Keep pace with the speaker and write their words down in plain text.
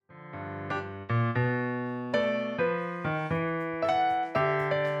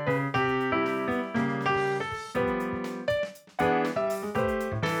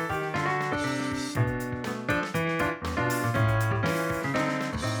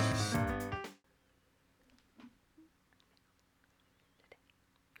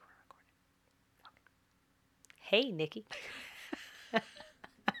Hey, Nikki.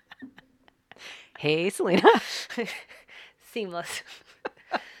 Hey, Selena. Seamless.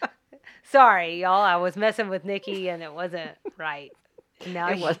 Sorry, y'all. I was messing with Nikki and it wasn't right. Now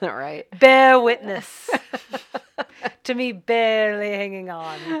It wasn't right. bear witness to me barely hanging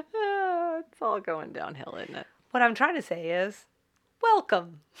on. It's all going downhill, isn't it? What I'm trying to say is,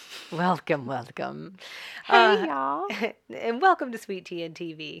 welcome. Welcome, welcome. Uh, Hey, y'all. And welcome to Sweet Tea and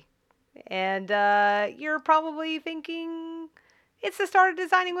TV. And you're probably thinking it's the start of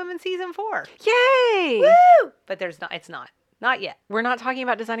Designing Women Season 4. Yay! Woo! But it's not. Not yet. We're not talking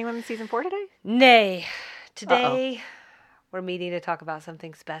about Designing Women Season 4 today? Nay. Today, we're meeting to talk about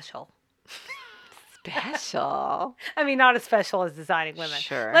something special. Special. I mean, not as special as Designing Women.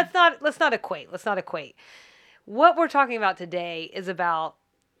 Sure. Let's not equate. What we're talking about today is about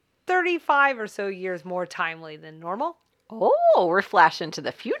 35 or so years more timely than normal. Oh, we're flashing to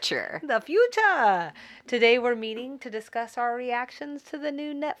the future. The future. Today we're meeting to discuss our reactions to the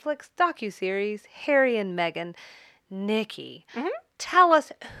new Netflix docuseries, Harry and Meghan. Nikki, tell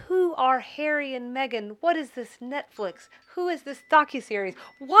us, who are Harry and Meghan? What is this Netflix? Who is this docuseries?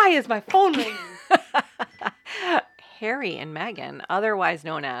 Why is my phone ringing? Harry and Meghan, otherwise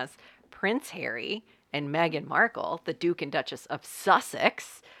known as Prince Harry and Meghan Markle, the Duke and Duchess of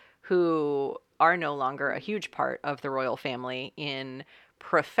Sussex, who are no longer a huge part of the royal family in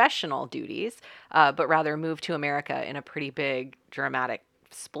professional duties, but rather moved to America in a pretty big, dramatic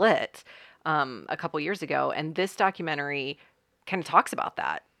split a couple years ago. And this documentary kind of talks about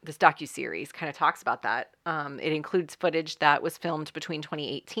that. This docuseries kind of talks about that. It includes footage that was filmed between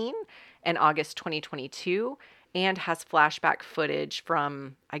 2018 and August 2022 and has flashback footage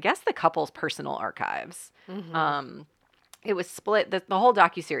from, I guess, the couple's personal archives. It was split. The whole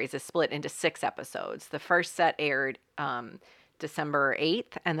docuseries is split into 6 episodes. The first set aired December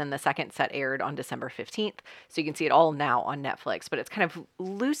 8th, and then the second set aired on December 15th. So you can see it all now on Netflix, but it's kind of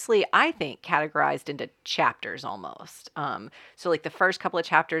loosely, I think, categorized into chapters almost. So like the first couple of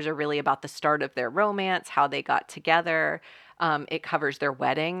chapters are really about the start of their romance, how they got together. It covers their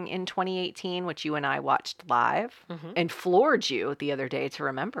wedding in 2018, which you and I watched live and floored you the other day to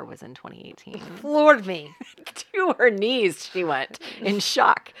remember was in 2018. Floored me. To her knees, she went in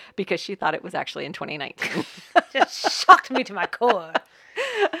shock because she thought it was actually in 2019. Just shocked me to my core.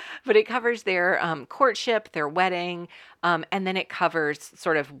 But it covers their courtship, their wedding, and then it covers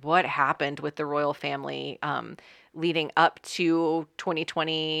sort of what happened with the royal family leading up to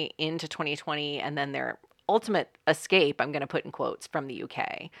 2020, into 2020, and then their ultimate escape, I'm going to put in quotes, from the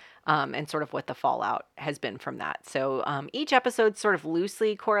UK, and sort of what the fallout has been from that. So each episode sort of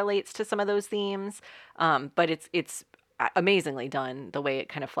loosely correlates to some of those themes, but it's amazingly done the way it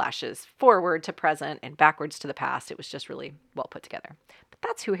kind of flashes forward to present and backwards to the past. It was just really well put together. But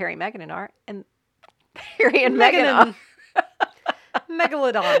that's who Harry and Meghan are, and Harry and Meghan are.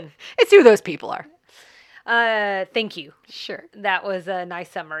 Megalodon. It's who those people are. Thank you. Sure. That was a nice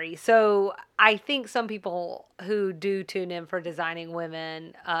summary. So I think some people who do tune in for Designing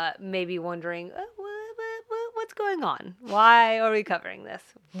Women may be wondering, what's going on? Why are we covering this?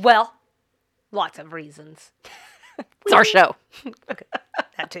 Well, lots of reasons. It's our show. Okay,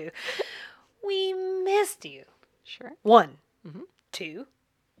 that too. We missed you. Sure. 1. 2,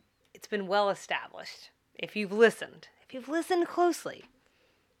 it's been well established, if you've listened closely,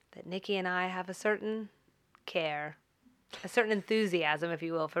 that Nikki and I have a certain care, a certain enthusiasm, if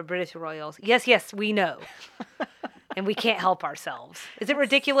you will, for British royals. Yes, we know. And we can't help ourselves. Is it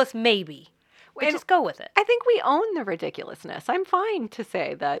ridiculous? Maybe. But And just go with it. I think we own the ridiculousness. I'm fine to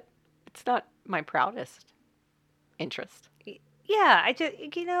say that it's not my proudest interest. Yeah,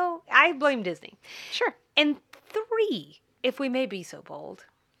 I blame Disney. Sure. And 3, if we may be so bold,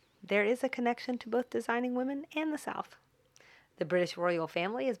 there is a connection to both Designing Women and the South. The British royal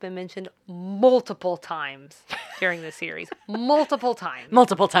family has been mentioned multiple times during the series. Multiple times.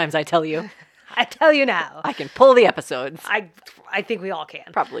 Multiple times, I tell you. I tell you now. I can pull the episodes. I think we all can.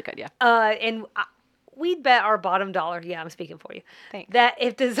 Probably could, yeah. And we'd bet our bottom dollar, yeah, I'm speaking for you, Thanks. that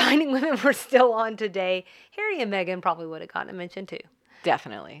if Designing Women were still on today, Harry and Meghan probably would have gotten a mention too.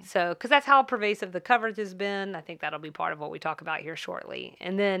 Definitely. So, because that's how pervasive the coverage has been. I think that'll be part of what we talk about here shortly.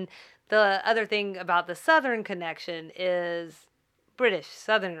 And then the other thing about the Southern connection is British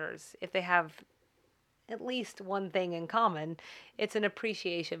Southerners, if they have at least one thing in common, it's an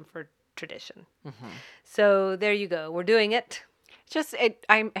appreciation for tradition. So there you go. We're doing it.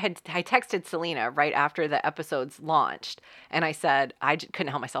 I texted Selena right after the episodes launched, and I said I couldn't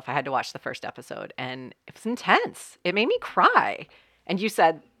help myself. I had to watch the first episode, and it was intense. It made me cry. And you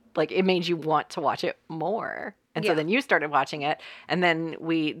said, like, it made you want to watch it more. And so Yeah. then you started watching it, and then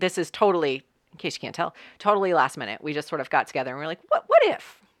this is totally in case you can't tell, totally last minute. We just sort of got together and we were like, what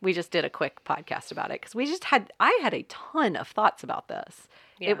if we just did a quick podcast about it? Because I had a ton of thoughts about this.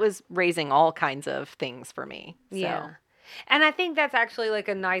 Yeah. It was raising all kinds of things for me. So. Yeah. And I think that's actually like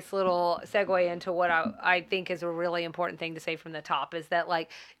a nice little segue into what I think is a really important thing to say from the top is that,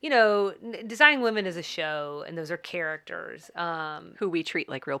 like, you know, Designing Women is a show and those are characters. Who we treat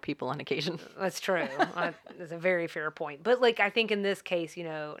like real people on occasion. That's true. That's a very fair point. But, like, I think in this case, you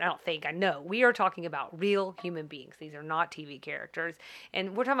know, I know we are talking about real human beings. These are not TV characters.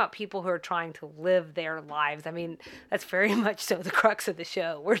 And we're talking about people who are trying to live their lives. I mean, that's very much so the crux of the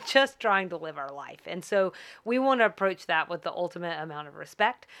show. We're just trying to live our life. And so we want to approach that with the ultimate amount of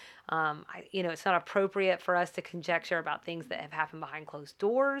respect. It's not appropriate for us to conjecture about things that have happened behind closed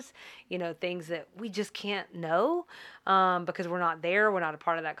doors, you know, things that we just can't know because we're not there. We're not a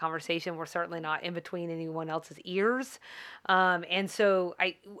part of that conversation. We're certainly not in between anyone else's ears. And so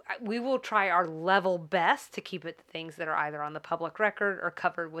we will try our level best to keep it to things that are either on the public record or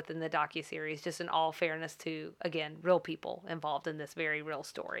covered within the docuseries, just in all fairness to, again, real people involved in this very real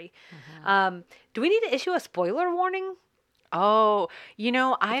story. Mm-hmm. Do we need to issue a spoiler warning? Oh, you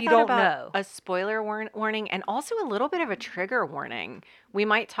know, I thought about know. A spoiler warning and also a little bit of a trigger warning. We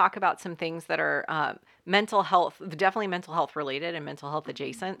might talk about some things that are mental health, definitely mental health related and mental health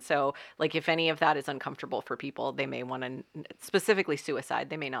adjacent. So, like, if any of that is uncomfortable for people, they may want to, specifically suicide,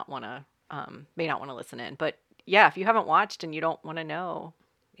 they may not want to listen in. But yeah, if you haven't watched and you don't want to know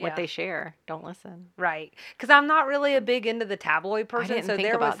what they share, don't listen. Right. Because I'm not really a big into the tabloid person, so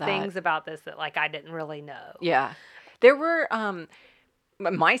there was that. Things about this that, like, I didn't really know. Yeah. There were,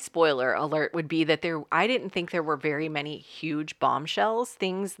 my spoiler alert would be that I didn't think there were very many huge bombshells,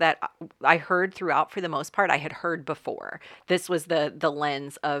 things that I heard throughout for the most part, I had heard before. This was the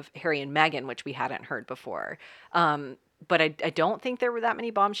lens of Harry and Meghan, which we hadn't heard before. But I don't think there were that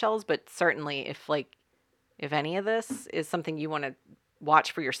many bombshells, but certainly if any of this is something you want to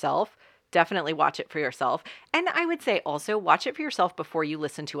watch for yourself, definitely watch it for yourself. And I would say also watch it for yourself before you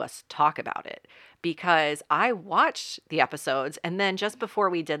listen to us talk about it. Because I watched the episodes, and then just before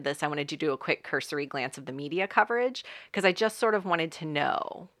we did this, I wanted to do a quick cursory glance of the media coverage because I just sort of wanted to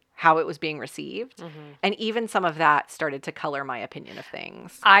know how it was being received. Mm-hmm. And even some of that started to color my opinion of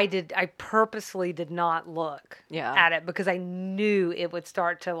things. I purposely did not look at it because I knew it would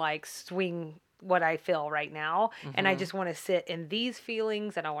start to, like, swing what I feel right now. Mm-hmm. And I just want to sit in these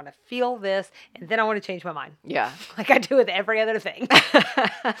feelings and I want to feel this and then I want to change my mind. Yeah. Like I do with every other thing.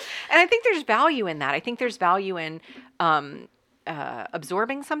 And I think there's value in that. I think there's value in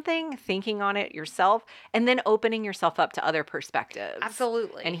absorbing something, thinking on it yourself, and then opening yourself up to other perspectives.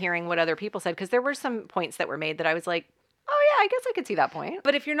 Absolutely. And hearing what other people said. Because there were some points that were made that I was like, oh yeah, I guess I could see that point.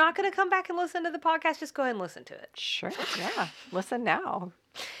 But if you're not going to come back and listen to the podcast, just go ahead and listen to it. Sure. Yeah. Listen now.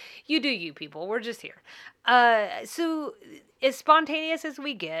 You do you, people. We're just here. So as spontaneous as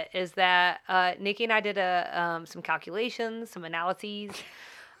we get is that Nikki and I did some calculations, some analyses.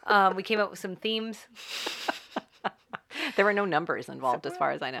 We came up with some themes. There were no numbers involved as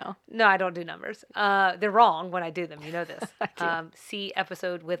far as I know. No, I don't do numbers. They're wrong when I do them. You know this. I do. See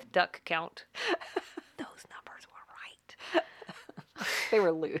episode with duck count. Those numbers were right. They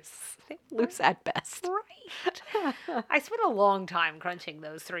were loose. Loose at best. Right. I spent a long time crunching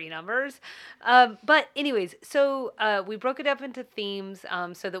those three numbers. But anyways, so we broke it up into themes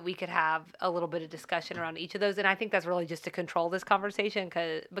so that we could have a little bit of discussion around each of those. And I think that's really just to control this conversation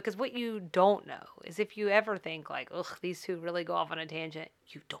because what you don't know is if you ever think like, ugh, these two really go off on a tangent,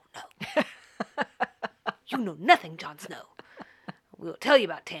 you don't know. You know nothing, Jon Snow. We'll tell you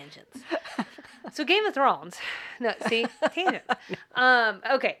about tangents. So Game of Thrones. No, see? Tangents.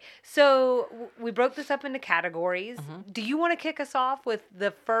 Okay. So we broke this up into categories. Mm-hmm. Do you want to kick us off with the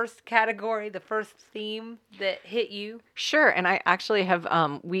first category, the first theme that hit you? Sure. And I actually have,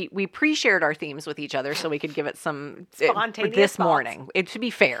 we pre-shared our themes with each other so we could give it some spontaneous this thoughts. Morning. To be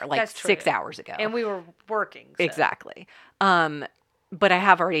fair, like 6 hours ago. And we were working. So. Exactly. But I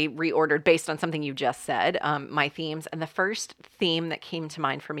have already reordered based on something you just said, my themes. And the first theme that came to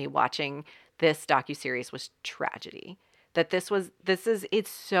mind for me watching this docuseries was tragedy. That it's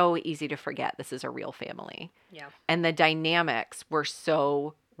so easy to forget this is a real family. Yeah. And the dynamics were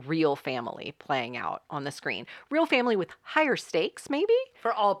so real family playing out on the screen. Real family with higher stakes, maybe?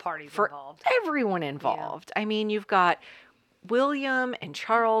 For all parties involved. Everyone involved. Yeah. I mean, you've got William and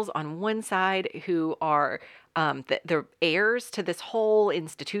Charles on one side who are the heirs to this whole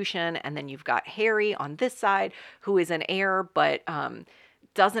institution. And then you've got Harry on this side who is an heir, but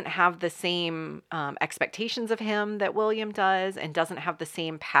doesn't have the same expectations of him that William does, and doesn't have the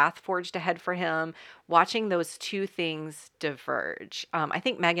same path forged ahead for him. Watching those two things diverge. I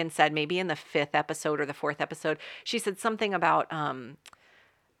think Megan said maybe in the 5th episode or the 4th episode, she said something about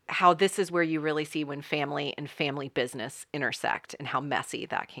how this is where you really see when family and family business intersect and how messy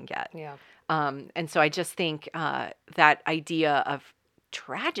that can get. Yeah. And so I just think that idea of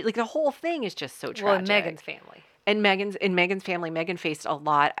tragedy, like the whole thing is just so tragic. Well, in Megan's family. And Megan's family, Megan faced a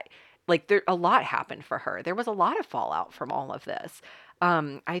lot. Like a lot happened for her. There was a lot of fallout from all of this.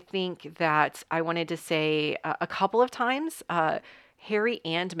 I think that I wanted to say a couple of times, Harry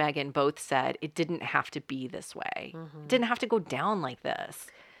and Megan both said it didn't have to be this way. It didn't have to go down like this.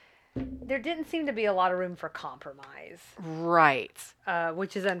 There didn't seem to be a lot of room for compromise. Right.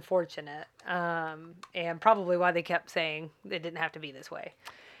 Which is unfortunate. And probably why they kept saying it didn't have to be this way.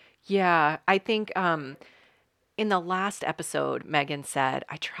 Yeah. I think in the last episode, Megan said,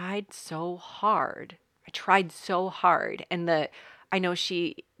 I tried so hard. And I know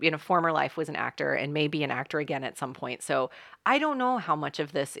she, in a former life, was an actor and may be an actor again at some point. So I don't know how much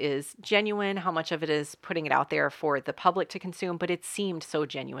of this is genuine, how much of it is putting it out there for the public to consume, but it seemed so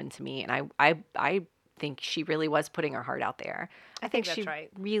genuine to me. And I think she really was putting her heart out there. I think that's she right.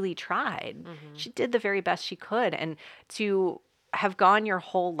 really tried. She did the very best she could. And to have gone your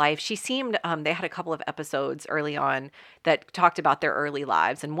whole life, she seemed, they had a couple of episodes early on that talked about their early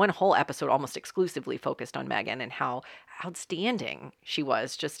lives. And one whole episode almost exclusively focused on Megan and how outstanding she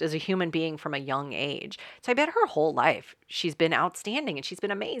was just as a human being from a young age. So I bet her whole life she's been outstanding and she's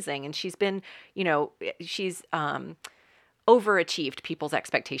been amazing. And she's been, she's overachieved people's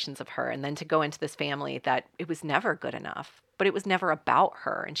expectations of her. And then to go into this family that it was never good enough, but it was never about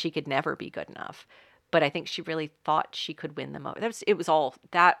her and she could never be good enough. But I think she really thought she could win them over.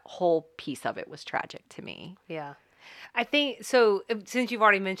 That whole piece of it was tragic to me. Yeah. I think, so since you've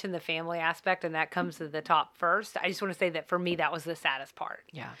already mentioned the family aspect and that comes to the top first, I just want to say that for me, that was the saddest part.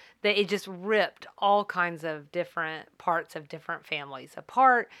 Yeah. That it just ripped all kinds of different parts of different families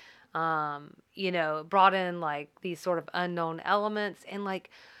apart, brought in like these sort of unknown elements. And like,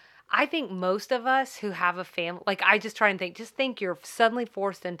 I think most of us who have a family, like I just try and think you're suddenly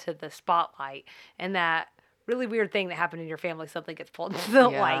forced into the spotlight and that really weird thing that happened in your family, something gets pulled into the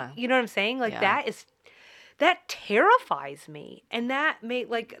light. You know what I'm saying? Like that terrifies me. And that made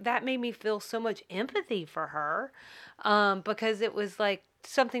me feel so much empathy for her because it was like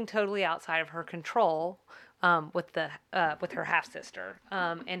something totally outside of her control with her half-sister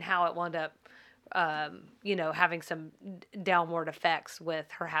and how it wound up having some downward effects with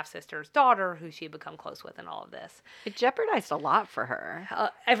her half-sister's daughter, who she had become close with and all of this. It jeopardized a lot for her.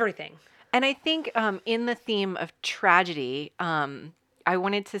 Everything. And I think in the theme of tragedy, I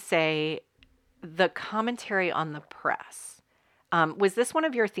wanted to say the commentary on the press. Was this one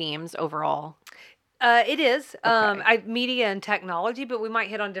of your themes overall? It is. Okay. Media and technology, but we might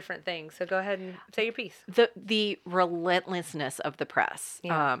hit on different things. So go ahead and say your piece. The relentlessness of the press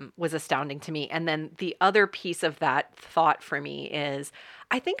was astounding to me. And then the other piece of that thought for me is,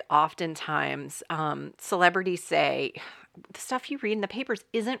 I think oftentimes celebrities say, the stuff you read in the papers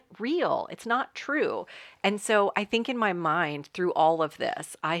isn't real. It's not true. And so I think in my mind, through all of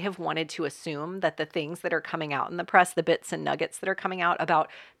this, I have wanted to assume that the things that are coming out in the press, the bits and nuggets that are coming out about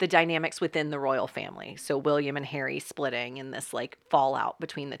the dynamics within the royal family, so William and Harry splitting and this like fallout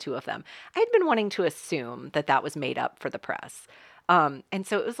between the two of them, I had been wanting to assume that that was made up for the press. And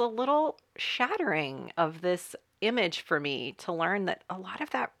so it was a little shattering of this image for me to learn that a lot of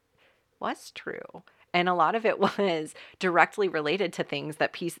that was true. And a lot of it was directly related to things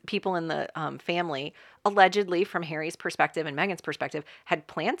that people in the family, allegedly from Harry's perspective and Meghan's perspective, had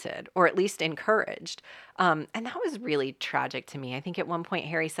planted or at least encouraged. And that was really tragic to me. I think at one point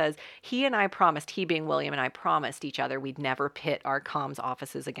Harry says, he being William, and I promised each other we'd never pit our comms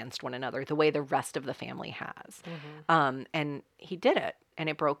offices against one another the way the rest of the family has. Mm-hmm. And he did it. And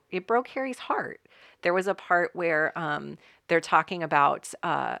it broke Harry's heart. There was a part where they're talking about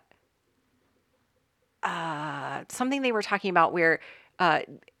something they were talking about where they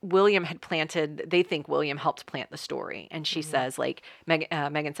think William helped plant the story. And she says, like,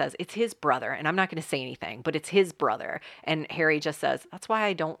 Megan says, it's his brother. And I'm not going to say anything, but it's his brother. And Harry just says, that's why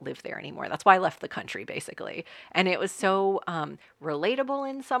I don't live there anymore. That's why I left the country, basically. And it was so relatable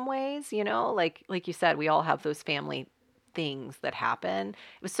in some ways, like you said, we all have those family things that happen.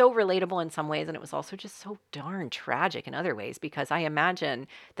 It was so relatable in some ways. And it was also just so darn tragic in other ways, because I imagine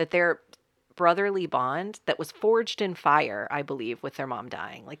that their brotherly bond that was forged in fire, I believe, with their mom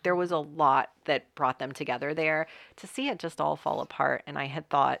dying. Like there was a lot that brought them together there. To see it just all fall apart, and I had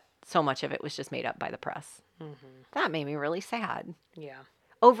thought so much of it was just made up by the press. Mm-hmm. That made me really sad. Yeah.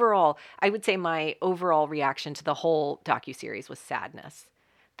 overall, I would say my overall reaction to the whole docuseries was sadness.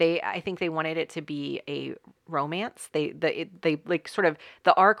 I think they wanted it to be a romance. They like sort of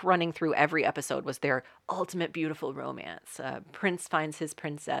the arc running through every episode was their ultimate beautiful romance. Prince finds his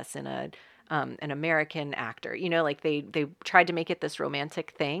princess in an American actor. You know, like they tried to make it this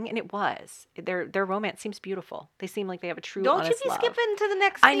romantic thing, and it was. Their romance seems beautiful. They seem like they have a true, Don't you honest be love. skipping to the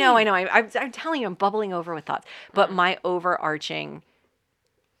next I know. scene. I'm telling you, I'm bubbling over with thoughts. But my overarching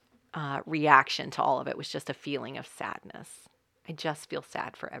reaction to all of it was just a feeling of sadness. I just feel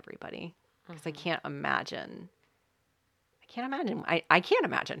sad for everybody because I can't imagine. I can't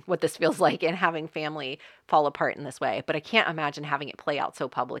imagine what this feels like and having family fall apart in this way. But I can't imagine having it play out so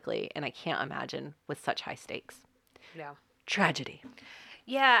publicly, and I can't imagine with such high stakes. Yeah. Tragedy.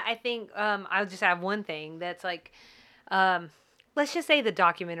 Yeah, I think I'll just have one thing that's like, let's just say the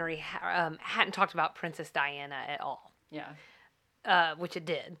documentary hadn't talked about Princess Diana at all. Yeah. Which it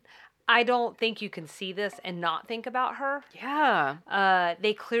did. I don't think you can see this and not think about her. Yeah.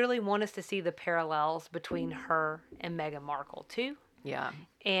 They clearly want us to see the parallels between her and Meghan Markle too. Yeah.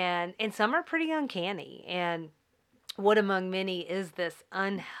 And some are pretty uncanny. And what among many is this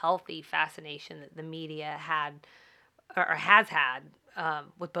unhealthy fascination that the media had or has had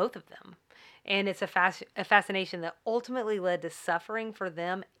with both of them. And it's a fascination that ultimately led to suffering for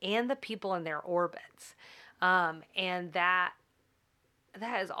them and the people in their orbits. And that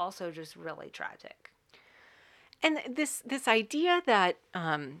is also just really tragic. And this idea that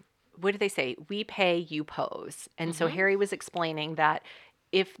what do they say? We pay, you pose. And so Harry was explaining that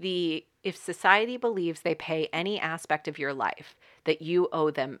if society believes they pay any aspect of your life, that you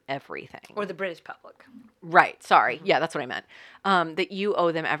owe them everything. Or the British public. Right. Sorry. Yeah, that's what I meant. That you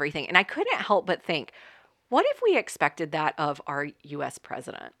owe them everything. And I couldn't help but think, what if we expected that of our U.S.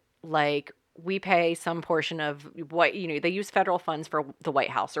 president? Like, we pay some portion of what, they use federal funds for the White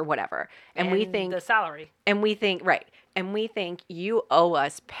House or whatever. And we think the salary. And we think, right. And we think you owe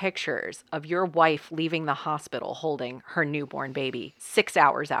us pictures of your wife leaving the hospital holding her newborn baby 6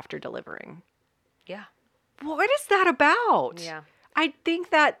 hours after delivering. Yeah. What is that about? Yeah. I think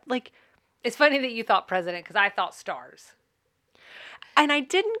that, like... It's funny that you thought president because I thought stars. And I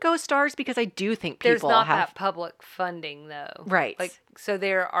didn't go stars because I do think people There's not that public funding, though. Right. Like, so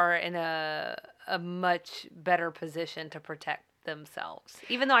they are in a much better position to protect themselves.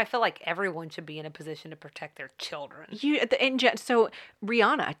 Even though I feel like everyone should be in a position to protect their children. So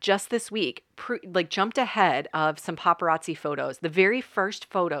Rihanna just this week jumped ahead of some paparazzi photos. The very first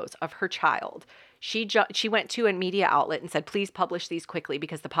photos of her child. She went to a media outlet and said, please publish these quickly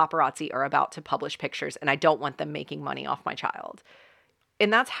because the paparazzi are about to publish pictures and I don't want them making money off my child.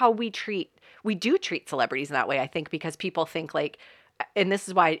 And that's how we do treat celebrities in that way, I think, because people think like, and this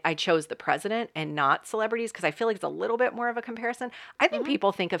is why I chose the president and not celebrities, because I feel like it's a little bit more of a comparison. I think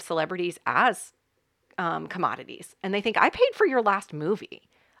people think of celebrities as commodities, and they think, I paid for your last movie.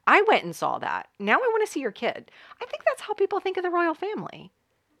 I went and saw that. Now I want to see your kid. I think that's how people think of the royal family.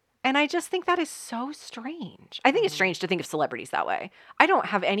 And I just think that is so strange. I think it's strange to think of celebrities that way. I don't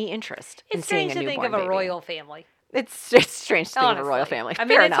have any interest in seeing a newborn baby. It's strange to think of a royal family. It's strange to think Honestly. of a royal family. I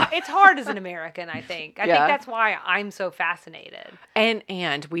mean, Fair enough. It's hard as an American, I think. I think that's why I'm so fascinated.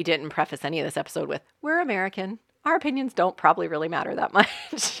 And we didn't preface any of this episode with, we're American. Our opinions don't probably really matter that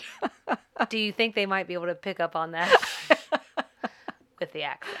much. Do you think they might be able to pick up on that with the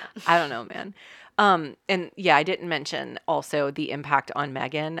accent? I don't know, man. And yeah, I didn't mention also the impact on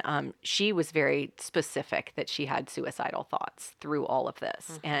Meghan. She was very specific that she had suicidal thoughts through all of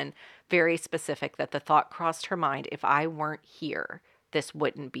this, and very specific that the thought crossed her mind, if I weren't here, this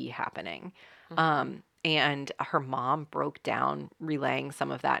wouldn't be happening. And her mom broke down relaying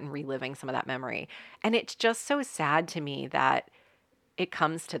some of that and reliving some of that memory. And it's just so sad to me that it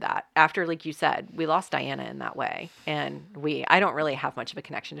comes to that after, like you said, we lost Diana in that way. And I don't really have much of a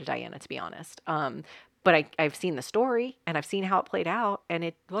connection to Diana, to be honest. But I've seen the story and I've seen how it played out, and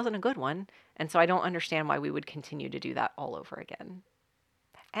it wasn't a good one. And so I don't understand why we would continue to do that all over again.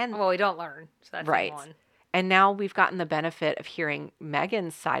 And well, we don't learn. So that's right. one. And now we've gotten the benefit of hearing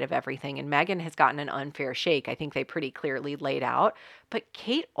Meghan's side of everything, and Meghan has gotten an unfair shake. I think they pretty clearly laid out. But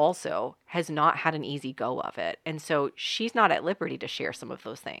Kate also has not had an easy go of it. And so she's not at liberty to share some of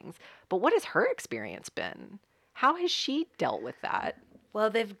those things. But what has her experience been? How has she dealt with that? Well,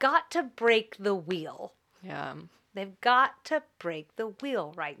 they've got to break the wheel. Yeah. They've got to break the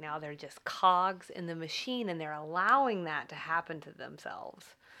wheel right now. They're just cogs in the machine, and they're allowing that to happen to themselves.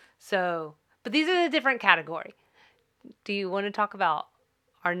 So... But these are a different category. Do you want to talk about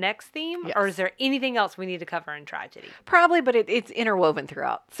our next theme? Yes. Or is there anything else we need to cover in tragedy? Probably, but it's interwoven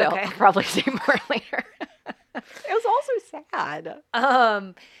throughout. So okay. I'll probably say more later. It was also sad.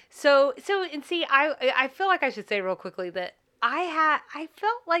 So and see, I feel like I should say real quickly that I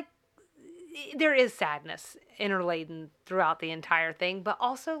felt like there is sadness interladen throughout the entire thing, but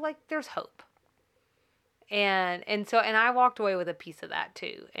also like there's hope. And I walked away with a piece of that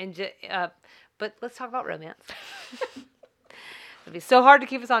too. But let's talk about romance. It'd be so hard to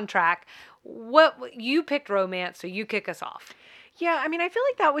keep us on track. What you picked romance, so you kick us off. Yeah, I mean, I feel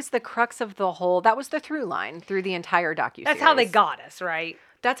like that was the crux of that was the through line through the entire docuseries. That's how they got us, right?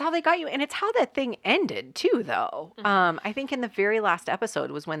 That's how they got you. And it's how that thing ended, too, though. I think in the very last episode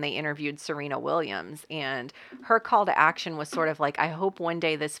was when they interviewed Serena Williams. And her call to action was sort of like, I hope one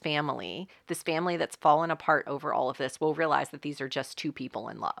day this family that's fallen apart over all of this, will realize that these are just two people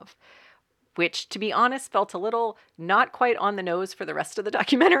in love. Which, to be honest, felt a little not quite on the nose for the rest of the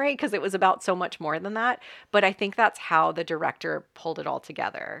documentary because it was about so much more than that. But I think that's how the director pulled it all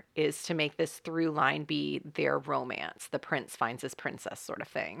together, is to make this through line be their romance, the prince finds his princess sort of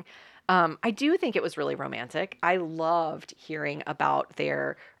thing. I do think it was really romantic. I loved hearing about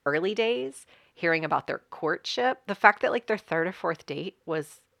their early days, hearing about their courtship. The fact that like their third or fourth date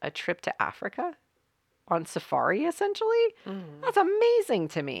was a trip to Africa on safari, essentially. That's amazing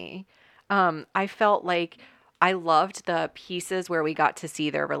to me. I felt like I loved the pieces where we got to see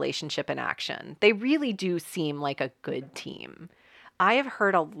their relationship in action. They really do seem like a good team. I have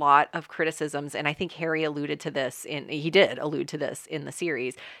heard a lot of criticisms, and I think Harry he did allude to this in the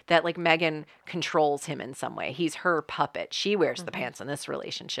series, that like Meghan controls him in some way. He's her puppet. She wears the pants in this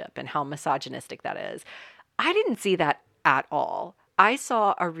relationship, and how misogynistic that is. I didn't see that at all. I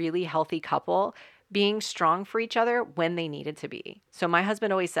saw a really healthy couple being strong for each other when they needed to be. So my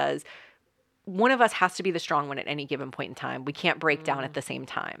husband always says, one of us has to be the strong one at any given point in time. We can't break down at the same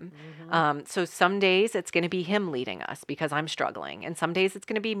time. So some days it's going to be him leading us because I'm struggling. And some days it's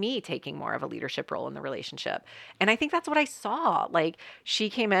going to be me taking more of a leadership role in the relationship. And I think that's what I saw. Like, she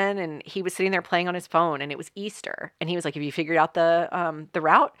came in and he was sitting there playing on his phone, and it was Easter. And he was like, have you figured out the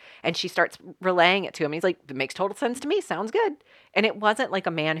route? And she starts relaying it to him. He's like, it makes total sense to me. Sounds good. And it wasn't like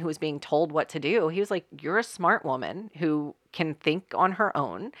a man who was being told what to do. He was like, you're a smart woman who can think on her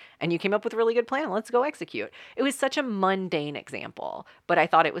own, and you came up with a really good plan. Let's go execute. It was such a mundane example, but I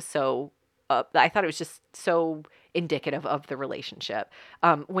thought it was just so indicative of the relationship.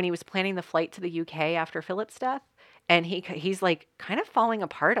 When he was planning the flight to the UK after Philip's death, and he's like kind of falling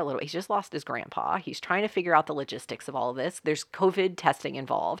apart a little. He's just lost his grandpa. He's trying to figure out the logistics of all of this. There's COVID testing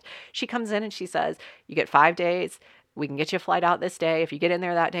involved. She comes in and she says, you get 5 days. We can get you a flight out this day if you get in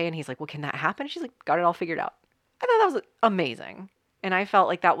there that day. And he's like, well, can that happen? She's like, got it all figured out. I thought that was amazing. And I felt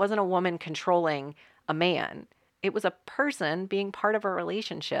like that wasn't a woman controlling a man. It was a person being part of a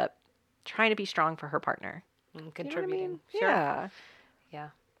relationship, trying to be strong for her partner. And contributing. You know what I mean?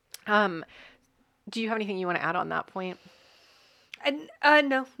 Sure. Yeah. Do you have anything you want to add on that point?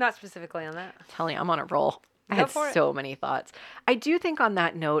 No, not specifically on that. I'm telling you, I'm on a roll. I Go had for it. so many thoughts. I do think on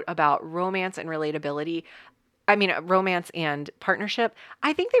that note about romance and relatability, I mean, romance and partnership,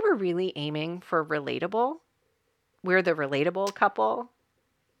 I think they were really aiming for relatable. We're the relatable couple.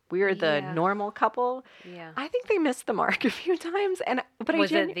 We're the normal couple. Yeah. I think they missed the mark a few times. But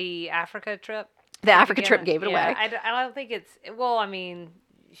was it the Africa trip? The Africa trip gave it away. I don't think it's, well, I mean,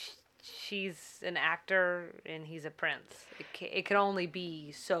 she's an actor and he's a prince. It can only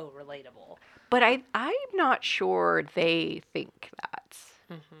be so relatable. But I'm not sure they think that.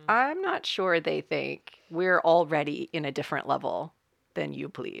 I'm not sure they think we're already in a different level than you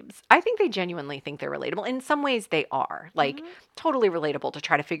plebes. I think they genuinely think they're relatable. In some ways they are, like totally relatable to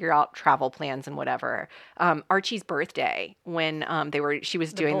try to figure out travel plans and whatever. Archie's birthday, when she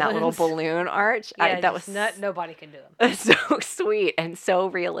was doing that little balloon arch. Yeah, that was nobody can do them. So sweet and so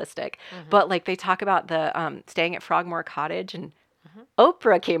realistic. But like they talk about the staying at Frogmore Cottage, and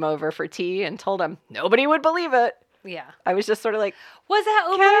Oprah came over for tea and told him nobody would believe it. Yeah. I was just sort of like, was that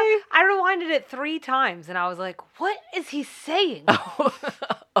Oprah? Okay. I rewinded it 3 times and I was like, what is he saying?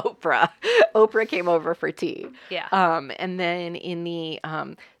 Oprah came over for tea. Yeah. And then in the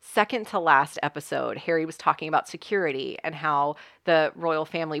second to last episode, Harry was talking about security and how the royal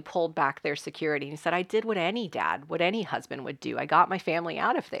family pulled back their security. And he said, I did what any husband would do. I got my family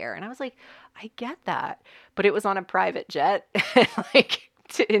out of there. And I was like, I get that. But it was on a private jet, like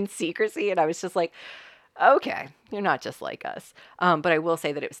in secrecy. And I was just like, okay, you're not just like us. But I will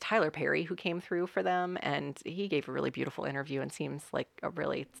say that it was Tyler Perry who came through for them, and he gave a really beautiful interview and seems like a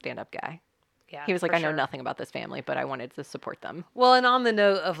really stand-up guy. Yeah, he was like, I know nothing about this family, but I wanted to support them. Well, and on the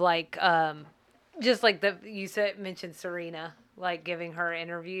note of like, just like mentioned Serena, like giving her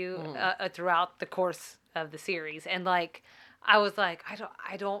interview throughout the course of the series, and like, I was like,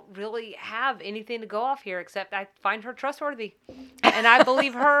 I don't really have anything to go off here except I find her trustworthy, and I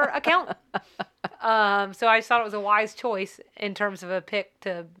believe her account. So I just thought it was a wise choice in terms of a pick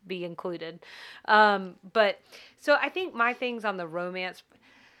to be included. But so I think my things on the romance.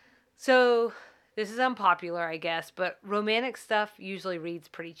 So this is unpopular, I guess, but romantic stuff usually reads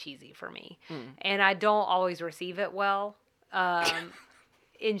pretty cheesy for me, and I don't always receive it well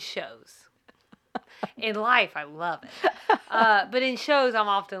in shows. In life, I love it. But in shows, I'm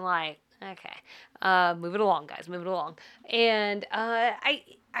often like, okay, move it along, guys, move it along. And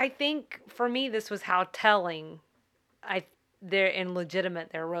I think for me, this was how telling their and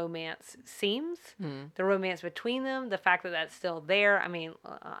legitimate their romance seems. The romance between them, the fact that that's still there. I mean,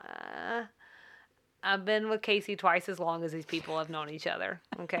 I've been with Casey twice as long as these people have known each other.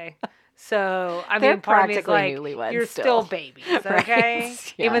 Okay. So, I They're mean, part of me is practically like, newlyweds you're still. still babies, okay?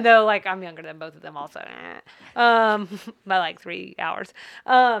 Right, yeah. Even though, like, I'm younger than both of them also. By, like, 3 hours.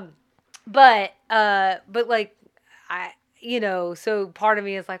 But, like, so part of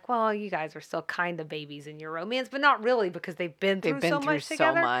me is like, well, you guys are still kind of babies in your romance, but not really because they've been through so much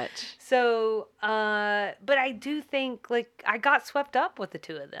together. So, but I do think, like, I got swept up with the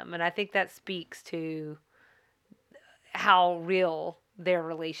two of them, and I think that speaks to how real their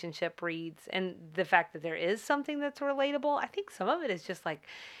relationship reads and the fact that there is something that's relatable. I think some of it is just like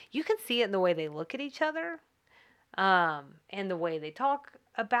you can see it in the way they look at each other, and the way they talk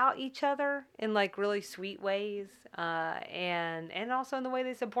about each other in like really sweet ways, and also in the way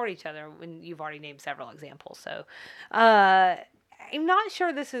they support each other. When you've already named several examples, so I'm not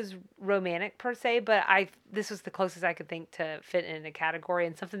sure this is romantic per se, but this was the closest I could think to fit in a category.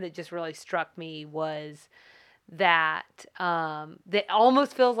 And something that just really struck me was that that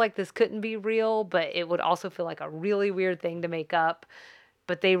almost feels like this couldn't be real, but it would also feel like a really weird thing to make up.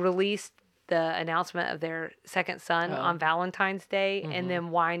 But they released the announcement of their second son on Valentine's Day, and then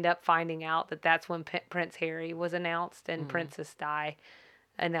wind up finding out that that's when Prince Harry was announced, and Princess Di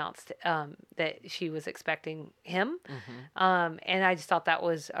announced that she was expecting him. And I just thought that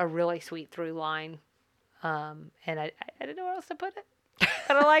was a really sweet through line, and I didn't know where else to put it.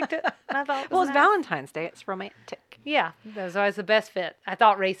 But I liked it. I thought it was it's nice. Valentine's Day. It's romantic. Yeah, that was always the best fit. I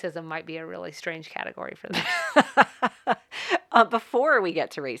thought racism might be a really strange category for them. Before we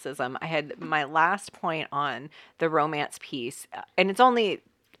get to racism, I had my last point on the romance piece, and it's only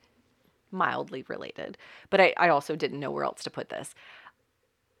mildly related, but I also didn't know where else to put this.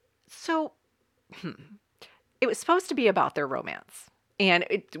 So, it was supposed to be about their romance. And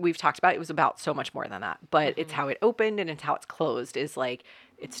we've talked about it was about so much more than that, but it's how it opened and it's how it's closed is like,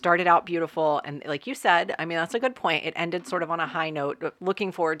 it started out beautiful. And like you said, I mean, that's a good point. It ended sort of on a high note,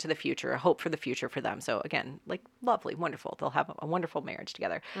 looking forward to the future, a hope for the future for them. So again, like lovely, wonderful. They'll have a wonderful marriage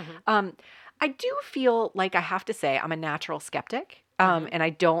together. I do feel like I have to say I'm a natural skeptic, and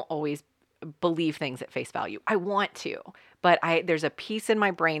I don't always believe things at face value. I want to, but there's a piece in my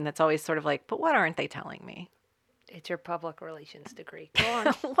brain that's always sort of like, but what aren't they telling me? It's your public relations degree. Go on.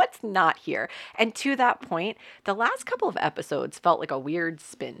 What's not here? And to that point, the last couple of episodes felt like a weird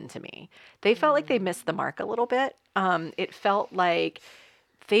spin to me. They felt like they missed the mark a little bit. It felt like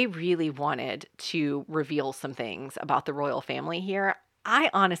they really wanted to reveal some things about the royal family here. I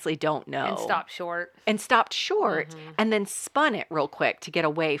honestly don't know. And stopped short. And then spun it real quick to get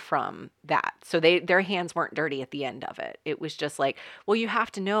away from that. So their hands weren't dirty at the end of it. It was just like, well, you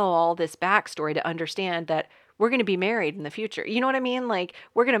have to know all this backstory to understand that we're going to be married in the future. You know what I mean? Like,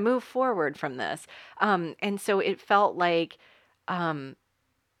 we're going to move forward from this. And so it felt like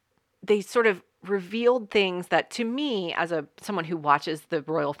they sort of revealed things that, to me, as someone who watches the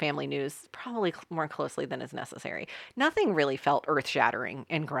royal family news probably more closely than is necessary, nothing really felt earth-shattering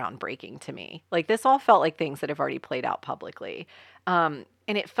and groundbreaking to me. Like, this all felt like things that have already played out publicly.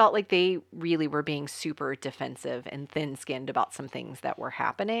 And it felt like they really were being super defensive and thin-skinned about some things that were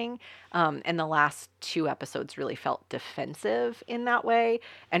happening. And the last 2 episodes really felt defensive in that way,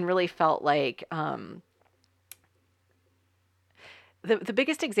 and really felt like the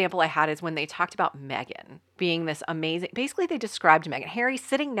biggest example I had is when they talked about Meghan being this amazing. Basically, they described Meghan. Harry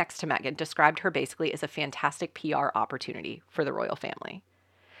sitting next to Meghan described her basically as a fantastic PR opportunity for the royal family.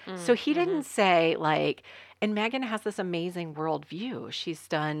 So he didn't say like, and Meghan has this amazing worldview. She's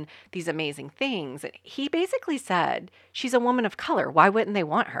done these amazing things. He basically said, she's a woman of color. Why wouldn't they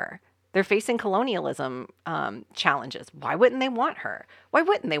want her? They're facing colonialism challenges. Why wouldn't they want her? Why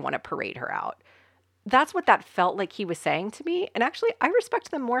wouldn't they want to parade her out? That's what that felt like he was saying to me. And actually, I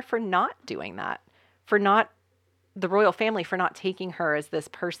respect them more for not doing that, the royal family, for not taking her as this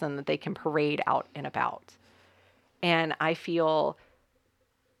person that they can parade out and about. And I felt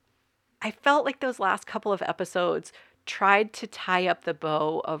like those last couple of episodes tried to tie up the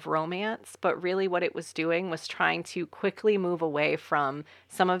bow of romance, but really what it was doing was trying to quickly move away from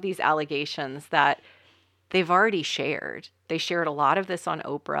some of these allegations that they've already shared. They shared a lot of this on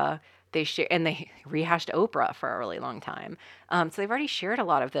Oprah. They rehashed Oprah for a really long time. So they've already shared a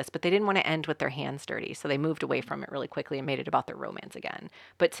lot of this, but they didn't want to end with their hands dirty. So they moved away from it really quickly and made it about their romance again.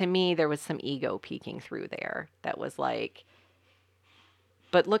 But to me, there was some ego peeking through there that was like,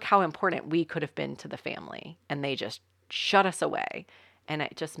 but look how important we could have been to the family. And they just shut us away. And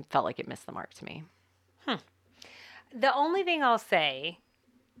it just felt like it missed the mark to me. The only thing I'll say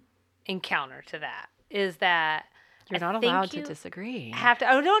in counter to that is that you're not allowed to disagree. I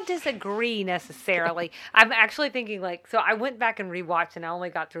don't disagree necessarily. I'm actually thinking like, so I went back and rewatched and I only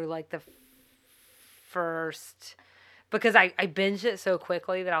got through like the first, because I binged it so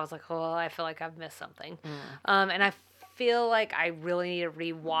quickly that I was like, oh, I feel like I've missed something. And I feel like I really need to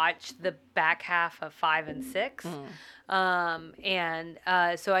rewatch the back half of 5 and 6. So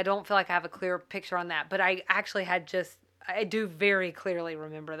I don't feel like I have a clear picture on that, but I actually I do very clearly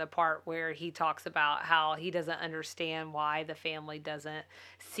remember the part where he talks about how he doesn't understand why the family doesn't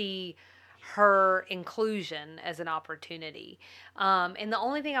see her inclusion as an opportunity. And the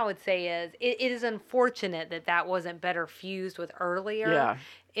only thing I would say is it is unfortunate that wasn't better fused with earlier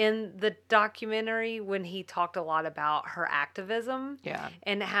in the documentary when he talked a lot about her activism.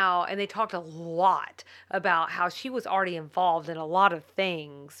 And they talked a lot about how she was already involved in a lot of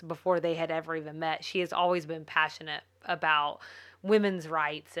things before they had ever even met. She has always been passionate about women's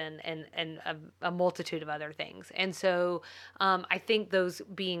rights and a multitude of other things. And so I think those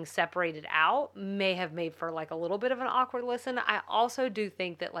being separated out may have made for like a little bit of an awkward listen. I also do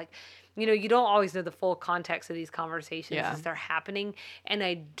think that like, you don't always know the full context of these conversations as they're happening. And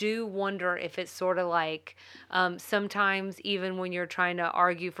I do wonder if it's sort of like sometimes even when you're trying to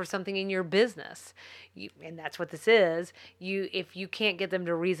argue for something in your business, and that's what this is, if you can't get them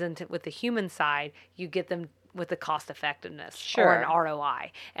to reason with the human side, you get them with the cost effectiveness or an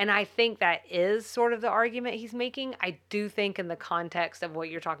ROI. And I think that is sort of the argument he's making. I do think in the context of what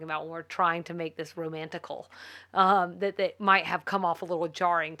you're talking about when we're trying to make this romantical, that might have come off a little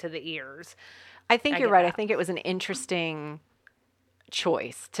jarring to the ears. I think you're right. I think it was an interesting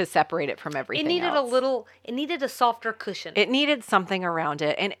choice to separate it from everything else. It needed a softer cushion. It needed something around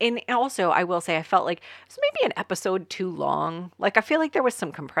it. And also, I will say, I felt like it was maybe an episode too long. Like, I feel like there was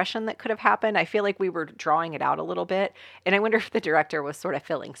some compression that could have happened. I feel like we were drawing it out a little bit. And I wonder if the director was sort of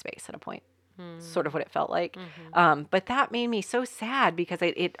filling space at a point. Sort of what it felt like. But that made me so sad because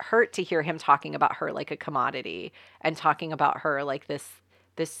it hurt to hear him talking about her like a commodity and talking about her like this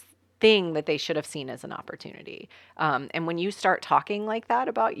thing that they should have seen as an opportunity. And when you start talking like that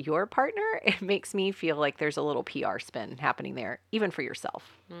about your partner, it makes me feel like there's a little PR spin happening there, even for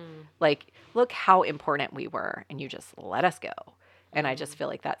yourself. Like, look how important we were, and you just let us go. And I just feel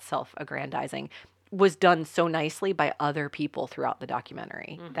like that self-aggrandizing was done so nicely by other people throughout the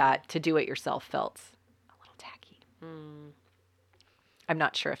documentary that to do it yourself felt a little tacky. I'm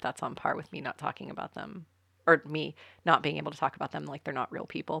not sure if that's on par with me not talking about them. Or me not being able to talk about them like they're not real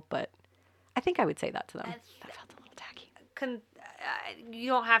people, but I think I would say that to them. That felt a little tacky. You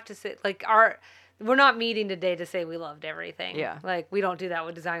don't have to say, like, we're not meeting today to say we loved everything. Yeah. Like, we don't do that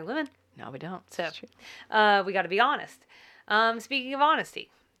with Designing Women. No, we don't. So, we got to be honest. Speaking of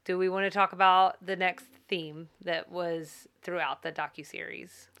honesty, do we want to talk about the next theme that was throughout the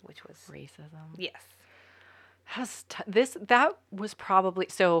docuseries, which was racism? Yes. That was probably,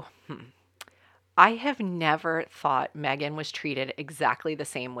 so... I have never thought Meghan was treated exactly the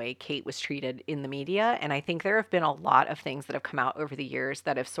same way Kate was treated in the media. And I think there have been a lot of things that have come out over the years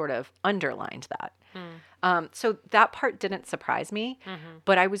that have sort of underlined that. So that part didn't surprise me,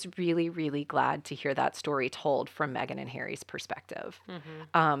 but I was really, really glad to hear that story told from Meghan and Harry's perspective,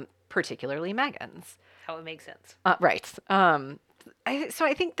 particularly Meghan's. That would make sense. Right. So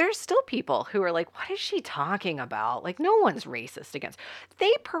I think there's still people who are like, what is she talking about? Like, no one's racist against.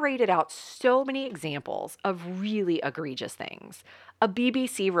 They paraded out so many examples of really egregious things. A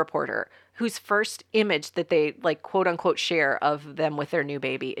BBC reporter whose first image that they like quote unquote share of them with their new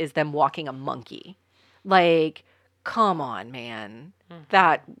baby is them walking a monkey. Like, come on, man.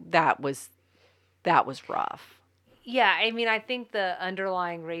 That was rough. Yeah, I mean, I think the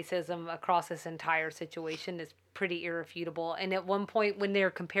underlying racism across this entire situation is pretty irrefutable. And at one point when they're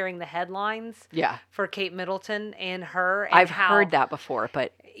comparing the headlines for Kate Middleton and her, and I've heard that before,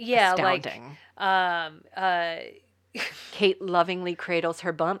 but astounding. Like, Kate lovingly cradles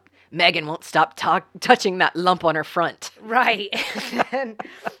her bump. Meghan won't stop touching that lump on her front. Right. and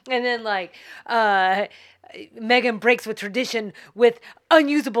then like, Meghan breaks with tradition with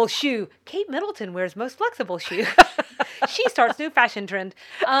unusable shoe. Kate Middleton wears most flexible shoe. She starts new fashion trend.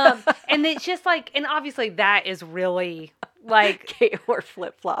 And it's just like, and obviously that is really like, Kate wore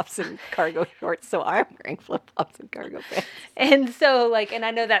flip-flops and cargo shorts, so I'm wearing flip-flops and cargo pants. and so like, and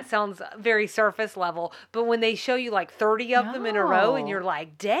I know that sounds very surface level, but when they show you like 30 of them in a row and No. you're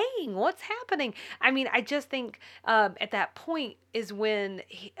like, dang, what's happening? I mean, I just think at that point is when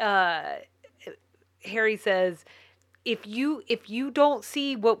Harry says, if you don't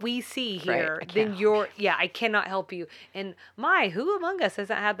see what we see here, I can't then help you're I cannot help you. And who among us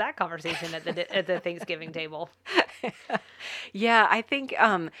hasn't had that conversation at the Thanksgiving table? Yeah, I think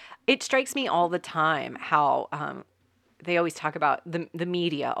it strikes me all the time how they always talk about the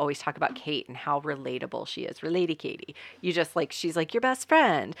media always talk about Kate and how relatable she is. Relady Katie. You just like, she's like your best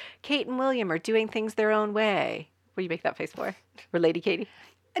friend. Kate and William are doing things their own way. What do you make that face for? Relady Katie?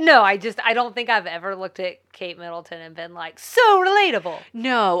 No, I don't think I've ever looked at Kate Middleton and been like, so relatable.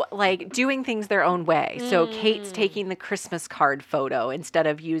 No, like doing things their own way. So Kate's taking the Christmas card photo instead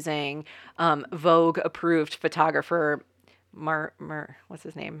of using Vogue approved photographer what's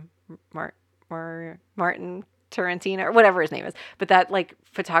his name? Martin Tarantino or whatever his name is. But that like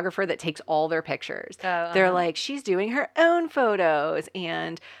photographer that takes all their pictures. They're like, she's doing her own photos.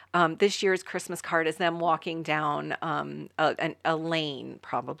 And this year's Christmas card is them walking down a lane,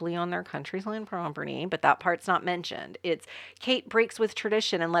 probably on their country's land property, but that part's not mentioned. It's Kate breaks with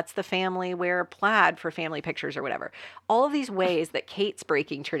tradition and lets the family wear plaid for family pictures or whatever. All of these ways that Kate's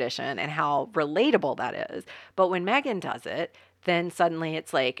breaking tradition and how relatable that is. But when Meghan does it, then suddenly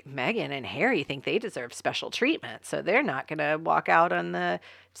it's like Meghan and Harry think they deserve special treatment, so they're not going to walk out on the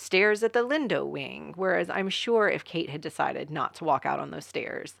stairs at the Lindo wing. Whereas I'm sure if Kate had decided not to walk out on those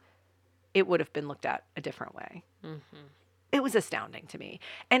stairs, it would have been looked at a different way. Mm-hmm. It was astounding to me.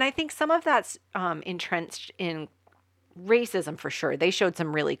 And I think some of that's entrenched in racism for sure. They showed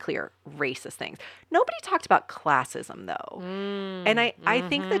some really clear racist things. Nobody talked about classism though. And I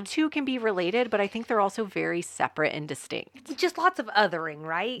think the two can be related, but I think they're also very separate and distinct. Just lots of othering,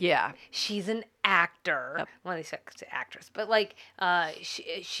 right? Yeah. She's an actor. Yep. Well, they said actress, but like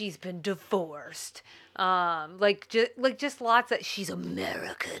she's been divorced. Just lots of, she's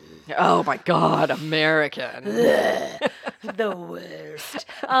American. Oh my God, American. The worst.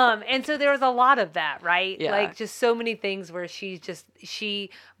 And so there was a lot of that, right? Yeah. Like just so many things where she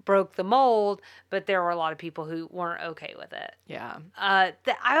broke the mold, but there were a lot of people who weren't okay with it. Yeah.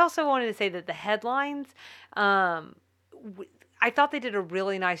 I also wanted to say that the headlines, I thought they did a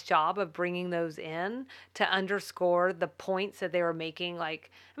really nice job of bringing those in to underscore the points that they were making.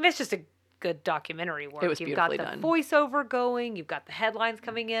 Like, I mean, it's just a good documentary work. It was You've got the beautifully done. voiceover going. You've got the headlines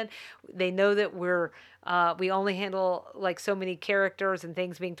coming in. They know that we only handle like so many characters and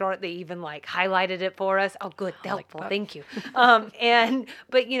things being thrown. They even like highlighted it for us. Oh, good, helpful. that. Thank you.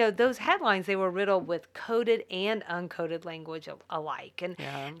 But you know, those headlines, they were riddled with coded and uncoded language alike.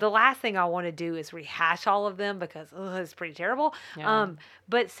 And the last thing I want to do is rehash all of them because it's pretty terrible. Yeah.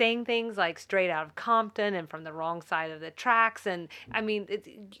 But saying things like straight out of Compton and from the wrong side of the tracks, and I mean,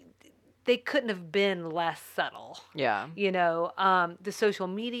 they couldn't have been less subtle. Yeah. You know, the social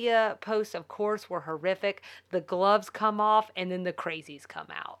media posts, of course, were horrific. The gloves come off and then the crazies come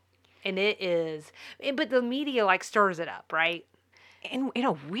out. And but the media like stirs it up, right? In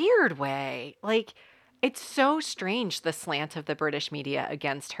a weird way. Like, it's so strange, the slant of the British media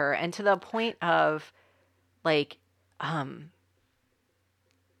against her, and to the point of like,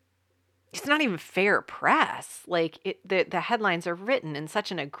 it's not even fair press. Like the headlines are written in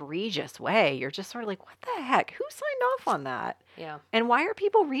such an egregious way. You're just sort of like, what the heck? Who signed off on that? Yeah. And why are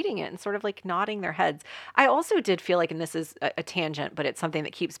people reading it and sort of like nodding their heads? I also did feel like, and this is a tangent, but it's something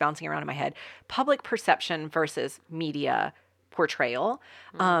that keeps bouncing around in my head, public perception versus media portrayal.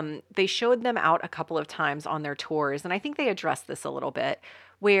 They showed them out a couple of times on their tours, and I think they addressed this a little bit,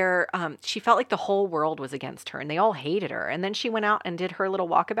 where she felt like the whole world was against her and they all hated her. And then she went out and did her little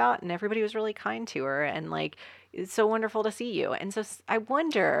walkabout and everybody was really kind to her and like, it's so wonderful to see you. And so I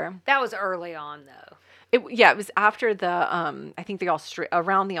wonder. That was early on though. It was after the, I think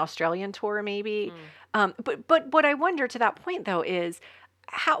around the Australian tour maybe. But what I wonder to that point though is,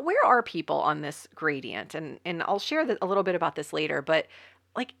 where are people on this gradient? And I'll share a little bit about this later, but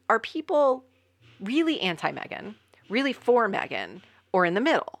like, are people really anti-Meghan, really for Meghan, or in the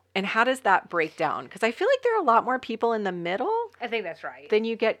middle? And how does that break down? Because I feel like there are a lot more people in the middle I think that's right. than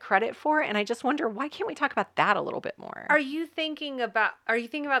you get credit for. And I just wonder, why can't we talk about that a little bit more? Are you thinking about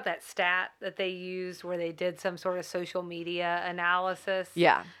that stat that they used where they did some sort of social media analysis?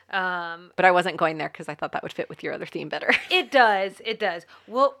 Yeah. But I wasn't going there because I thought that would fit with your other theme better. It does.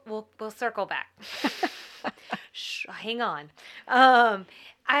 We'll circle back. Hang on.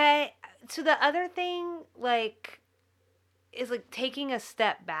 So the other thing, like, is like taking a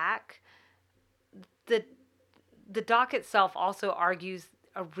step back. The doc itself also argues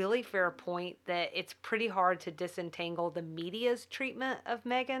a really fair point that it's pretty hard to disentangle the media's treatment of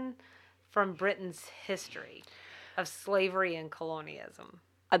Meghan from Britain's history of slavery and colonialism.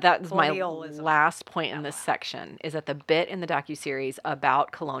 That is my Colonialism. last point in this section, is that the bit in the docuseries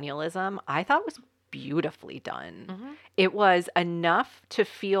about colonialism, I thought was beautifully done. It was enough to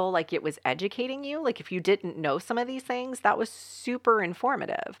feel like it was educating you. Like if you didn't know some of these things, that was super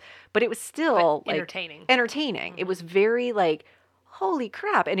informative. But it was still like entertaining. It was very like, holy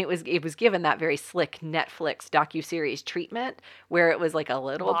crap. And it was given that very slick Netflix docuseries treatment where it was like a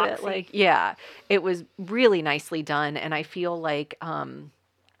little bit like, yeah, it was really nicely done. And I feel like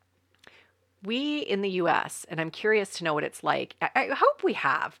we in the US, and I'm curious to know what it's like. I hope we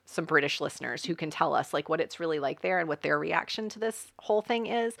have some British listeners who can tell us like what it's really like there and what their reaction to this whole thing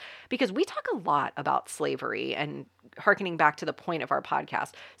is, because we talk a lot about slavery and hearkening back to the point of our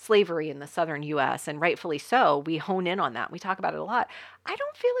podcast, slavery in the southern US, and rightfully so. We hone in on that. We talk about it a lot. I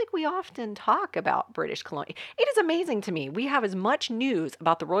don't feel like we often talk about British colonial. It is amazing to me. We have as much news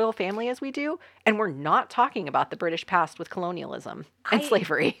about the royal family as we do, and we're not talking about the British past with colonialism and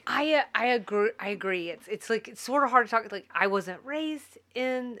slavery. I agree. It's like it's sort of hard to talk. Like I wasn't raised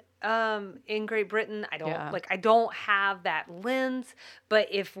in Great Britain. I don't have that lens. But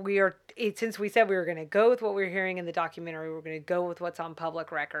if since we said we were going to go with what we were hearing in the documentary, we're going to go with what's on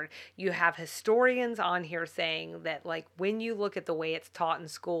public record. You have historians on here saying that like when you look at the way it's taught in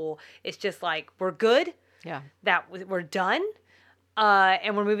school, it's just like we're good. Yeah. That we're done,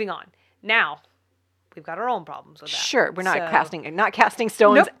 and we're moving on. Now, we've got our own problems with that. Sure, we're not casting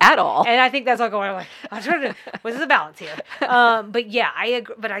stones at all. And I think that's all going on. Like, I'm trying to, what's the balance here? But yeah, I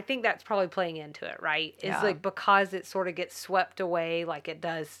agree. But I think that's probably playing into it, right? It's like because it sort of gets swept away like it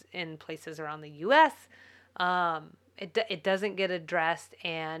does in places around the U.S., it doesn't get addressed.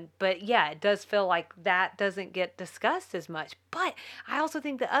 But yeah, it does feel like that doesn't get discussed as much. But I also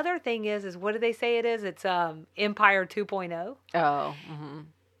think the other thing is what do they say it is? It's Empire 2.0. Oh, mm-hmm.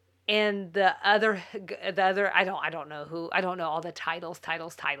 And the other, I don't know all the titles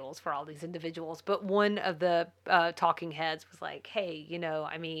for all these individuals, but one of the talking heads was like, hey,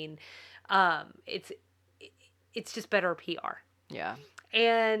 I mean, it's just better PR. Yeah.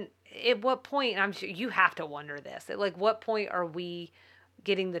 And at what point, I'm sure you have to wonder this, at like what point are we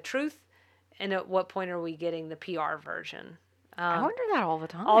getting the truth, and at what point are we getting the PR version? I wonder that all the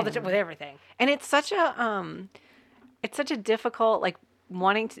time. With everything. And it's such a difficult, like,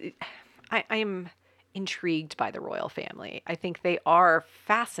 wanting to, I'm intrigued by the royal family. I think they are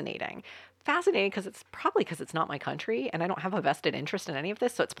fascinating because it's not my country and I don't have a vested interest in any of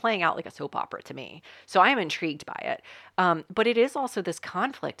this. So it's playing out like a soap opera to me. So I am intrigued by it. But it is also this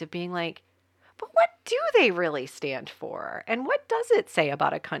conflict of being like, but what do they really stand for? And what does it say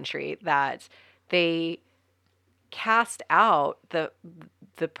about a country that they cast out the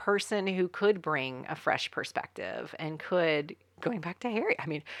person who could bring a fresh perspective and could, going back to Harry, I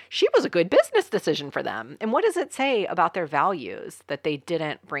mean, she was a good business decision for them. And what does it say about their values that they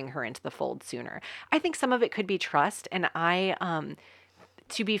didn't bring her into the fold sooner? I think some of it could be trust. And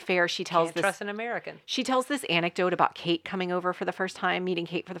to be fair, Can't trust an American. She tells this anecdote about Kate coming over for the first time, meeting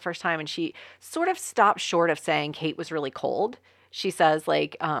Kate for the first time. And she sort of stopped short of saying Kate was really cold. She says,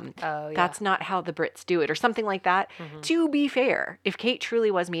 like, that's not how the Brits do it, or something like that. Mm-hmm. To be fair, if Kate truly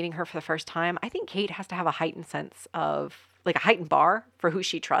was meeting her for the first time, I think Kate has to have a heightened sense of, like, a heightened bar for who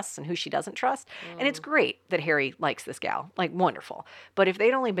she trusts and who she doesn't trust. And it's great that Harry likes this gal. Like, wonderful. But if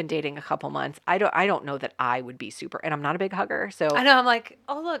they'd only been dating a couple months, I don't know that I would be super, and I'm not a big hugger, so. I know, I'm like,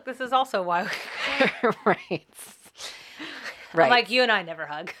 oh, look, this is also why. Right. Right. Like you and I never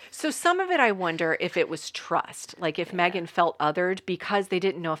hug. So some of it, I wonder if it was trust. Like if Meghan felt othered because they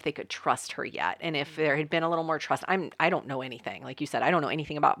didn't know if they could trust her yet. And if there had been a little more trust, I don't know anything. Like you said, I don't know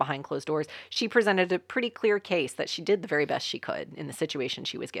anything about behind closed doors. She presented a pretty clear case that she did the very best she could in the situation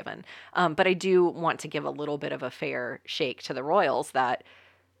she was given. But I do want to give a little bit of a fair shake to the royals that,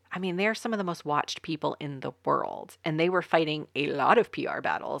 I mean, they're some of the most watched people in the world, and they were fighting a lot of PR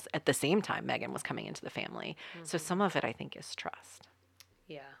battles at the same time Meghan was coming into the family. Mm-hmm. So some of it, I think, is trust.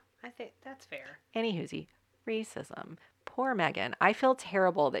 Yeah, I think that's fair. Anywhoosie, racism. Poor Meghan. I feel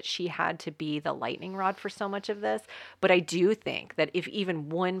terrible that she had to be the lightning rod for so much of this, but I do think that if even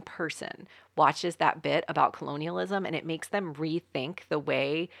one person watches that bit about colonialism and it makes them rethink the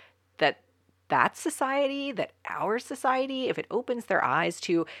way that that society, that our society, if it opens their eyes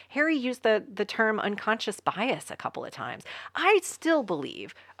to, Harry used the term unconscious bias a couple of times. I still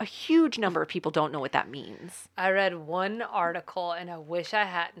believe a huge number of people don't know what that means. I read one article, and I wish I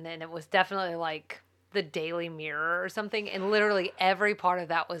hadn't, and it was definitely like the Daily Mirror or something, and literally every part of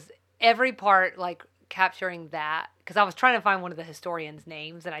that was like capturing that, because I was trying to find one of the historians'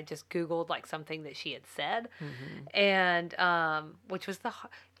 names, and I just Googled like something that she had said, and which was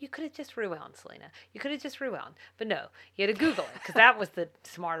you could have just rewound, Selena. You could have just rewound, but no, you had to Google it because that was the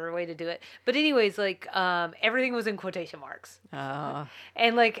smarter way to do it. But anyways, like everything was in quotation marks, and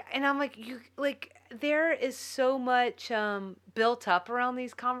I'm like, you like there is so much built up around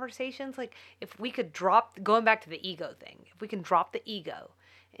these conversations. Like if we could going back to the ego thing, if we can drop the ego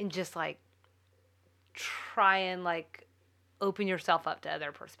and just like try and like open yourself up to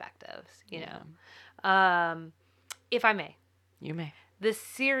other perspectives, you know. If I may. You may. This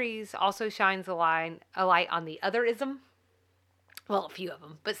series also shines a light on the otherism. Well, a few of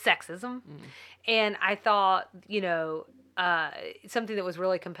them, but sexism. And I thought, you know, something that was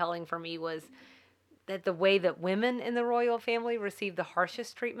really compelling for me was that the way that women in the royal family receive the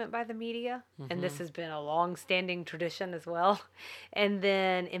harshest treatment by the media, and this has been a long-standing tradition as well. And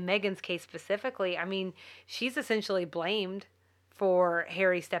then in Meghan's case specifically, I mean, she's essentially blamed for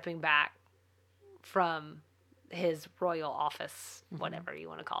Harry stepping back from his royal office, whatever you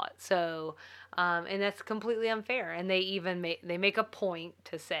want to call it. So, and that's completely unfair. And they even make a point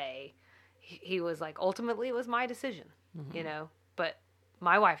to say he was like, ultimately it was my decision, you know, but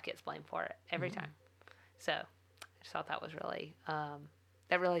my wife gets blamed for it every time. So I just thought that was really,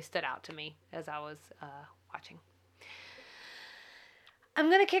 that really stood out to me as I was watching. I'm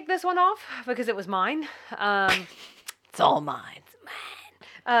going to kick this one off because it was mine. It's all mine. It's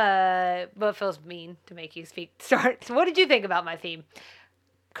mine. But it feels mean to make you start. So what did you think about my theme?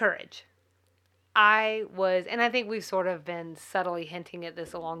 Courage. And I think we've sort of been subtly hinting at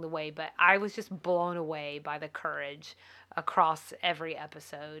this along the way, but I was just blown away by the courage across every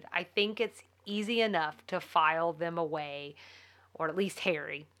episode. I think it's easy enough to file them away, or at least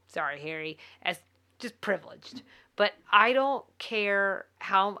Harry, as just privileged. But I don't care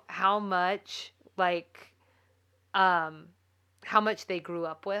how much how much they grew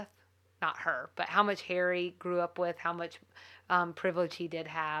up with, not her, but how much Harry grew up with, how much privilege he did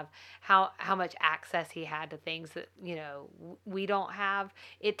have, how much access he had to things that, you know, we don't have.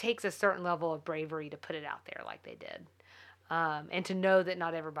 It takes a certain level of bravery to put it out there like they did. And to know that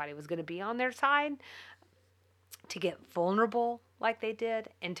not everybody was going to be on their side, to get vulnerable like they did,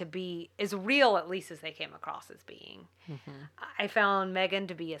 and to be as real, at least, as they came across as being. I found Meghan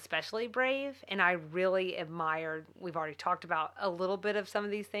to be especially brave, and I really admired, we've already talked about a little bit of some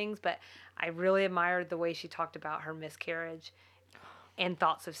of these things, but I really admired the way she talked about her miscarriage and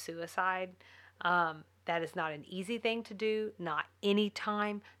thoughts of suicide. That is not an easy thing to do, not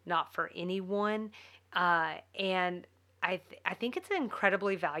anytime, not for anyone. And I think it's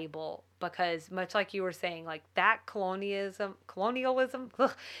incredibly valuable because, much like you were saying, like that colonialism,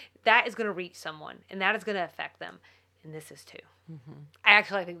 that is going to reach someone and that is going to affect them. And this is too. I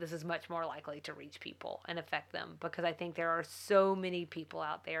think this is much more likely to reach people and affect them because I think there are so many people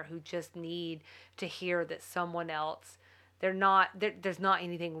out there who just need to hear that someone else, there's not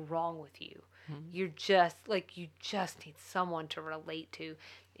anything wrong with you. You're just you just need someone to relate to.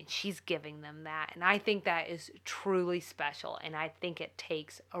 And she's giving them that. And I think that is truly special. And I think it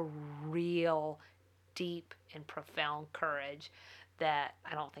takes a real deep and profound courage that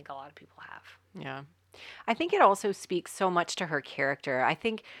I don't think a lot of people have. Yeah. I think it also speaks so much to her character. I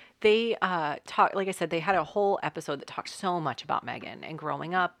think they talk, like I said, they had a whole episode that talked so much about Meghan and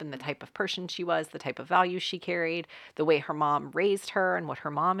growing up and the type of person she was, the type of values she carried, the way her mom raised her and what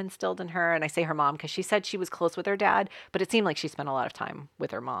her mom instilled in her. And I say her mom because she said she was close with her dad, but it seemed like she spent a lot of time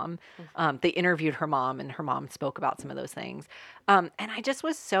with her mom. They interviewed her mom and her mom spoke about some of those things. And I just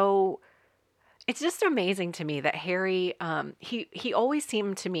was so, it's just amazing to me that Harry, he always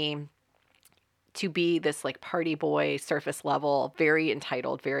seemed to me to be this like party boy, surface level, very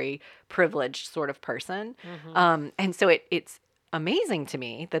entitled, very privileged sort of person. And so it's amazing to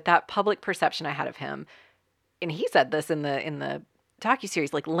me that public perception I had of him, and he said this in the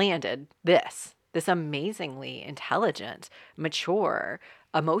docuseries, like landed this amazingly intelligent, mature,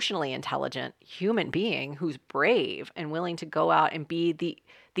 emotionally intelligent human being who's brave and willing to go out and be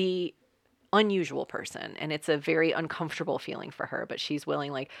the unusual person. And it's a very uncomfortable feeling for her, but she's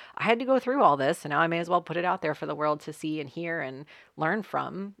willing, like, I had to go through all this and now I may as well put it out there for the world to see and hear and learn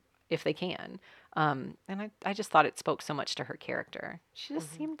from if they can. And I just thought it spoke so much to her character. She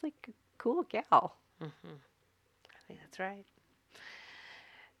just seemed like a cool gal. I think that's right.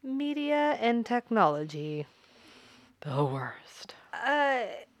 Media and technology. The worst.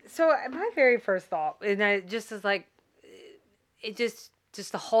 So my very first thought, and I just is like, it just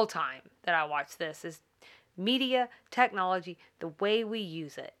the whole time that I watch this is media, technology, the way we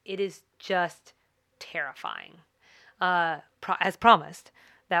use it. It is just terrifying. As promised,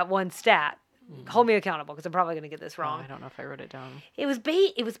 that one stat. Hold me accountable because I'm probably going to get this Oh, wrong. I don't know if I wrote it down. It was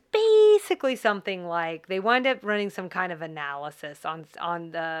basically something like they wind up running some kind of analysis on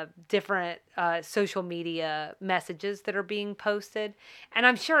the different social media messages that are being posted, and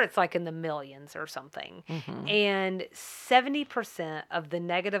I'm sure it's like in the millions or something. And 70% of the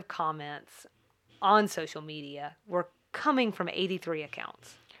negative comments on social media were coming from 83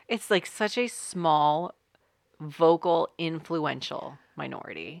 accounts. It's like such a small, vocal, influential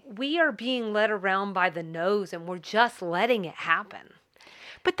minority. We are being led around by the nose, and we're just letting it happen.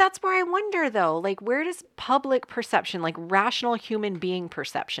 But that's where I wonder, though, like, where does public perception, like rational human being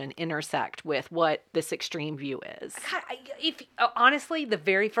perception, intersect with what this extreme view is? God, honestly, the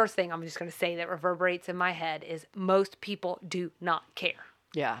very first thing I'm just going to say that reverberates in my head is most people do not care.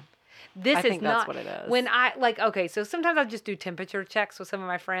 Yeah. This I is think that's not what it is. when I like. Okay, so sometimes I'll just do temperature checks with some of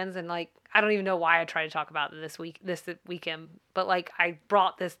my friends, and like I don't even know why I try to talk about it this weekend, but like I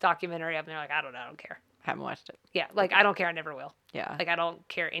brought this documentary up, and they're like, I don't know, I don't care. Haven't watched it. Yeah, like I don't care, I never will. Yeah. Like I don't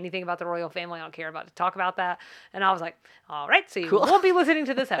care anything about the royal family. I don't care about to talk about that. And I was like, all right, so you Cool. won't be listening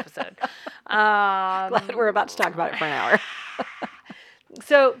to this episode. Glad we're about to talk about it for an hour.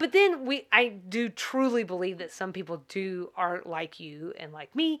 So, but then I do truly believe that some people are like you and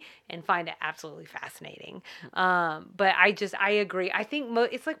like me and find it absolutely fascinating. But I agree. I think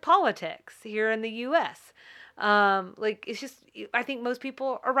it's like politics here in the U.S. Like it's just, I think most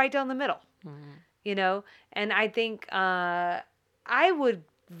people are right down the middle, you know? And I think, I would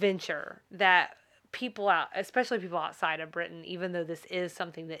venture that especially people outside of Britain, even though this is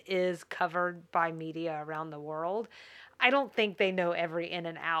something that is covered by media around the world, I don't think they know every in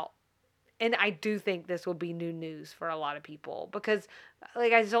and out. And I do think this will be new news for a lot of people because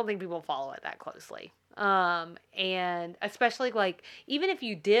like I just don't think people follow it that closely. And especially like even if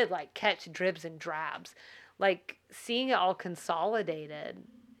you did like catch dribs and drabs, like seeing it all consolidated,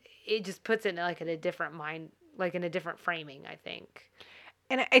 it just puts it in a different mind, like in a different framing, I think.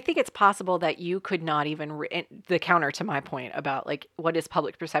 And I think it's possible that you could not even, the counter to my point about like what is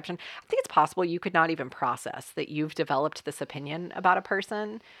public perception, I think it's possible you could not even process that you've developed this opinion about a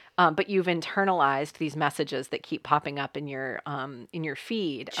person, but you've internalized these messages that keep popping up in your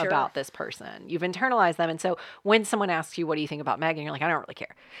feed Sure. about this person. You've internalized them. And so when someone asks you, what do you think about Meghan? You're like, I don't really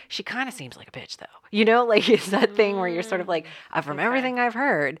care. She kind of seems like a bitch though. You know, like it's that thing where you're sort of like, from Okay. everything I've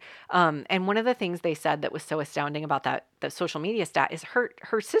heard. And one of the things they said that was so astounding about the social media stat is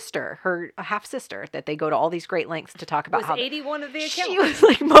her sister, her half sister, that they go to all these great lengths to talk about Was how 81 of the accounts. she was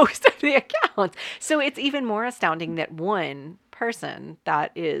like most of the accounts. So it's even more astounding that one person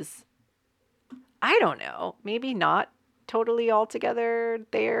that is, I don't know, maybe not totally altogether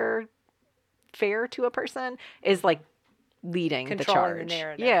there fair to a person is like leading the Controlling the charge.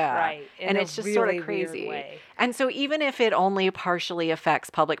 narrative, Yeah. right, in And a it's just sort really of weird crazy. way. And so even if it only partially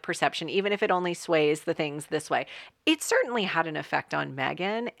affects public perception, even if it only sways the things this way, it certainly had an effect on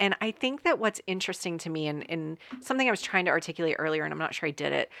Meghan. And I think that what's interesting to me and something I was trying to articulate earlier, and I'm not sure I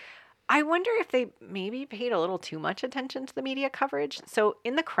did it, I wonder if they maybe paid a little too much attention to the media coverage. So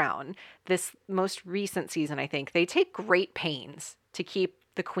in The Crown, this most recent season, I think, they take great pains to keep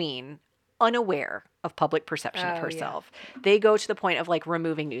the Queen unaware of public perception of Oh, yeah. herself. They go to the point of like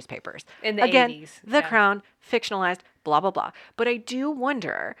removing newspapers. In the Again, 80s, The yeah. Crown, fictionalized, blah, blah, blah. But I do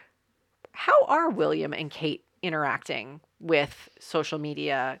wonder, how are William and Kate interacting with social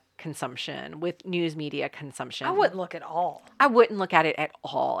media consumption, with news media consumption? I wouldn't look at all. I wouldn't look at it at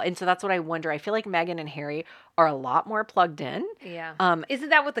all. And so that's what I wonder. I feel like Meghan and Harry are a lot more plugged in. Yeah. Um, Isn't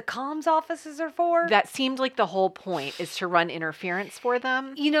that what the comms offices are for? That seemed like the whole point is to run interference for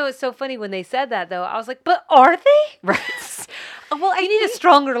them. You know, it's so funny when they said that, though. I was like, but are they? Right. Well, You need a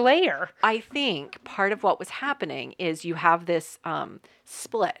stronger layer. I think part of what was happening is you have this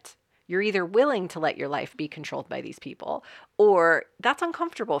split. You're either willing to let your life be controlled by these people, or that's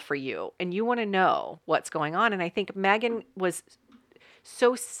uncomfortable for you and you want to know what's going on. And I think Meghan was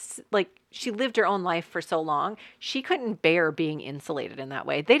so, like, she lived her own life for so long, she couldn't bear being insulated in that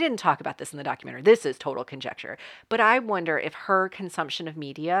way. They didn't talk about this in the documentary. This is total conjecture. But I wonder if her consumption of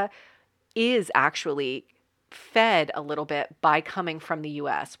media is actually fed a little bit by coming from the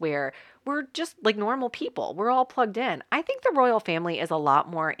US, where we're just like normal people. We're all plugged in. I think the royal family is a lot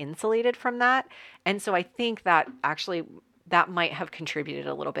more insulated from that. And so I think that actually that might have contributed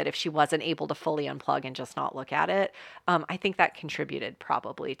a little bit if she wasn't able to fully unplug and just not look at it. I think that contributed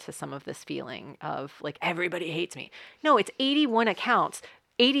probably to some of this feeling of like, everybody hates me. No, it's 81 accounts,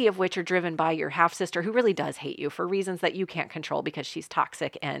 80 of which are driven by your half sister who really does hate you for reasons that you can't control because she's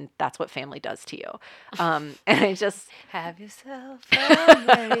toxic and that's what family does to you. And I just have yourself a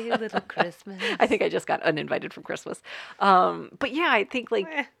merry little Christmas. I think I just got uninvited from Christmas. But yeah, I think like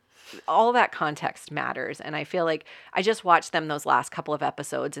all that context matters. And I feel like I just watched them those last couple of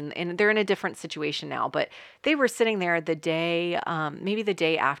episodes and they're in a different situation now, but they were sitting there the day, maybe the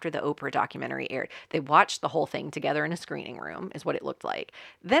day after the Oprah documentary aired. They watched the whole thing together in a screening room is what it looked like.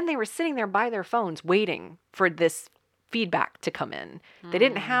 Then they were sitting there by their phones waiting for this feedback to come in. They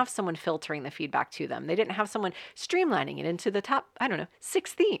didn't have someone filtering the feedback to them. They didn't have someone streamlining it into the top,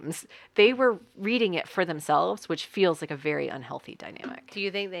 6 themes. They were reading it for themselves, which feels like a very unhealthy dynamic. Do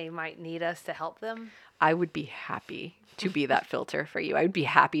you think they might need us to help them? I would be happy to be that filter for you. I would be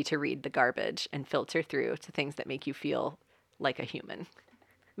happy to read the garbage and filter through to things that make you feel like a human.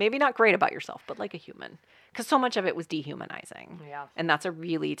 Maybe not great about yourself, but like a human. Because so much of it was dehumanizing. Yeah. And that's a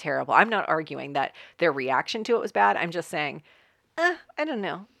really terrible. I'm not arguing that their reaction to it was bad. I'm just saying, I don't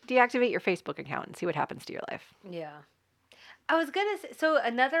know. Deactivate your Facebook account and see what happens to your life. Yeah. I was going to say, so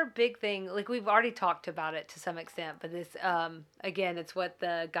another big thing, like we've already talked about it to some extent, but this, again, it's what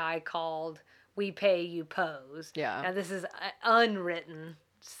the guy called We Pay You Pose. Yeah. Now this is an unwritten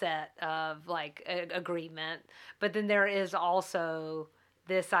set of like agreement, but then there is also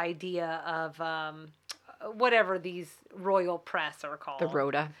this idea of, whatever these royal press are called. The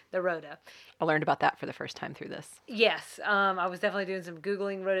ROTA. The ROTA. I learned about that for the first time through this. Yes. I was definitely doing some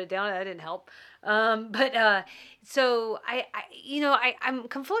Googling, wrote it down. That didn't help. So I'm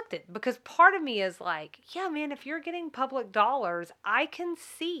conflicted because part of me is like, yeah, man, if you're getting public dollars, I can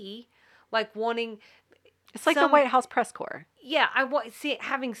see like wanting... It's like the White House press corps. Yeah, I want see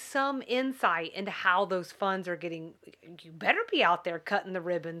having some insight into how those funds are getting... You better be out there cutting the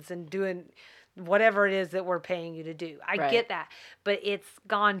ribbons and doing... whatever it is that we're paying you to do. I get that, but it's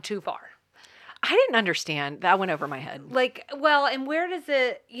gone too far. I didn't understand. That went over my head. Like, well, and where does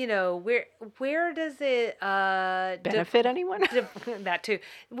it, where does it benefit anyone? That too.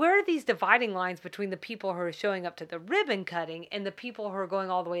 Where are these dividing lines between the people who are showing up to the ribbon cutting and the people who are going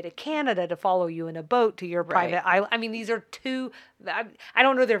all the way to Canada to follow you in a boat to your private island? I mean, these are two, I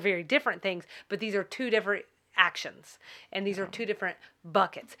don't know they're very different things, but these are two different actions, and these are two different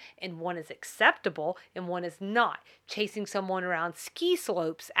buckets, and one is acceptable and one is not. Chasing someone around ski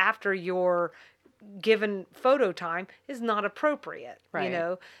slopes after your given photo time is not appropriate.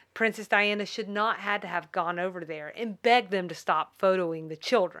 Right. Princess Diana should not had to have gone over there and begged them to stop photoing the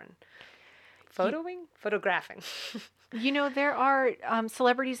children. Photographing. There are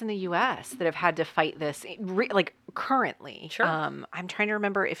celebrities in the U.S. that have had to fight this, like currently. Sure. I'm trying to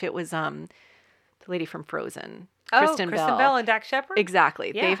remember if it was the lady from Frozen. Kristen Bell and Dax Shepard?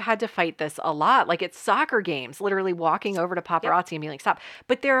 Exactly. Yeah. They've had to fight this a lot. Like it's soccer games, literally walking over to paparazzi and being like, stop.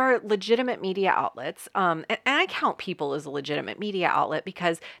 But there are legitimate media outlets. And I count People as a legitimate media outlet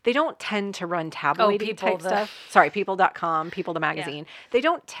because they don't tend to run tabloidy type stuff. Sorry, People.com, People the magazine. Yeah. They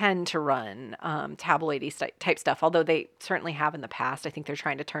don't tend to run tabloidy type stuff, although they certainly have in the past. I think they're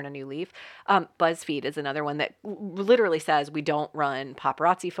trying to turn a new leaf. BuzzFeed is another one that literally says we don't run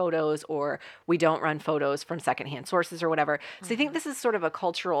paparazzi photos or we don't run photos from secondhand sources or whatever. So I think this is sort of a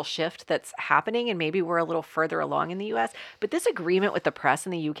cultural shift that's happening, and maybe we're a little further along in the US. But this agreement with the press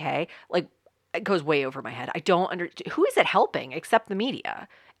in the UK, like, it goes way over my head. I don't understand. Who is it helping except the media?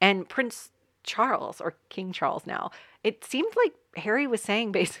 And Prince Charles, or King Charles now, it seemed like Harry was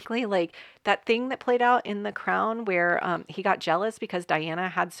saying basically like that thing that played out in The Crown where he got jealous because Diana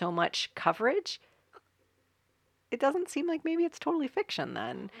had so much coverage. It doesn't seem like maybe it's totally fiction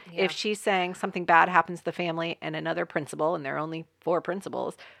then. Yeah. If she's saying something bad happens to the family and another principal, and there are only 4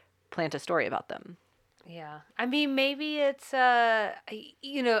 principals, plant a story about them. Yeah. I mean, maybe it's,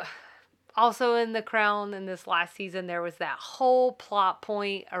 also in The Crown in this last season, there was that whole plot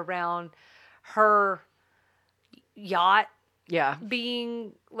point around her yacht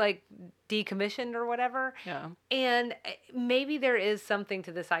being like decommissioned or whatever. Yeah. And maybe there is something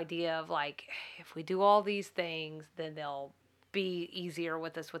to this idea of like, if we do all these things, then they'll be easier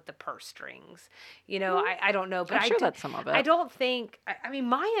with us with the purse strings. I don't know. But I'm sure that's some of it. I don't think,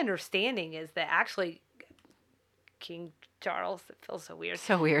 my understanding is that actually King Charles, it feels so weird.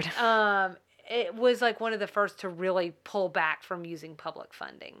 So weird. It was like one of the first to really pull back from using public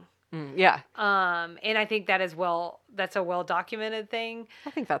funding. Yeah. And I think that's a well documented thing. I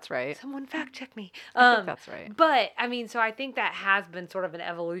think that's right. Someone fact check me. I think that's right. But I mean, so I think that has been sort of an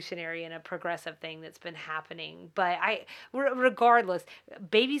evolutionary and a progressive thing that's been happening. But regardless,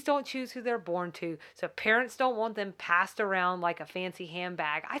 babies don't choose who they're born to. So parents don't want them passed around like a fancy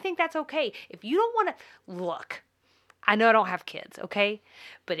handbag. I think that's okay. If you don't want to look, I know I don't have kids, okay?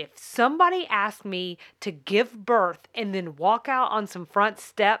 But if somebody asked me to give birth and then walk out on some front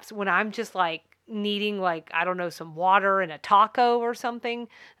steps when I'm just like needing like, I don't know, some water and a taco or something,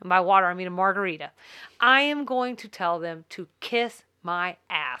 and by water I mean a margarita, I am going to tell them to kiss my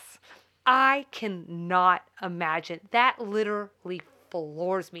ass. I cannot imagine. That literally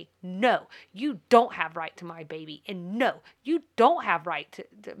floors me. No, you don't have right to my baby. And no, you don't have right to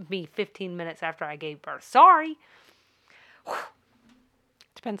me 15 minutes after I gave birth. Sorry.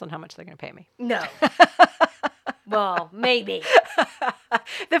 Depends on how much they're going to pay me. No. Well, maybe.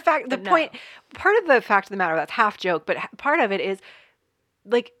 Part of the fact of the matter, that's half joke, but part of it is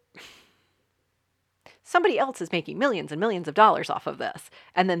like somebody else is making millions and millions of dollars off of this.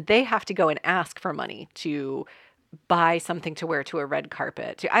 And then they have to go and ask for money to buy something to wear to a red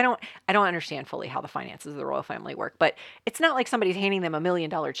carpet. I don't understand fully how the finances of the royal family work, but it's not like somebody's handing them $1 million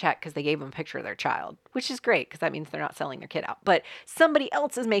check because they gave them a picture of their child, which is great because that means they're not selling their kid out. But somebody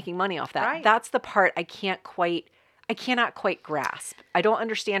else is making money off that. Right. That's the part I cannot quite grasp. I don't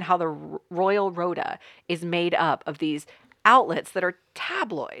understand how the Royal Rota is made up of these outlets that are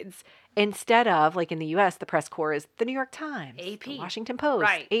tabloids instead of, like in the U.S., the press corps is the New York Times, AP, the Washington Post,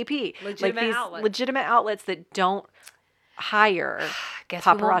 right. AP, Legitimate legitimate outlets that don't hire Guess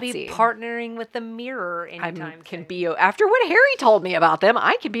paparazzi. we won't be partnering with the Mirror anytime soon. After what Harry told me about them,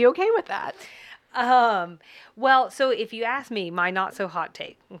 I can be okay with that. Well, so if you ask me, my not so hot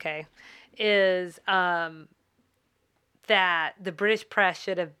take, okay, is that the British press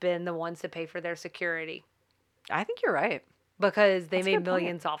should have been the ones to pay for their security I think you're right. because they That's a made good point.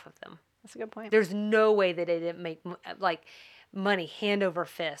 millions off of them. That's a good point. There's no way that they didn't make like money hand over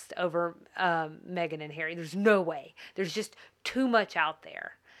fist over Meghan and Harry. There's no way. There's just too much out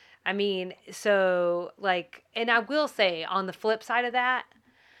there. I mean, so like, and I will say on the flip side of that,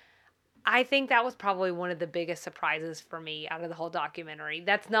 I think that was probably one of the biggest surprises for me out of the whole documentary.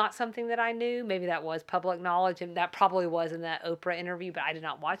 That's not something that I knew. Maybe that was public knowledge, and that probably was in that Oprah interview, but I did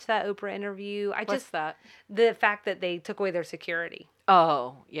not watch that Oprah interview. What's that? The fact that they took away their security.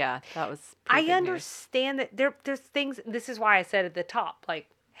 Oh, yeah, that was pretty I big understand that there's things, this is why I said at the top, like,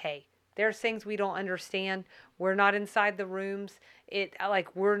 hey, there's things we don't understand. We're not inside the rooms. We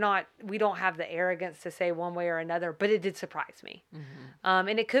don't have the arrogance to say one way or another, but it did surprise me. Mm-hmm.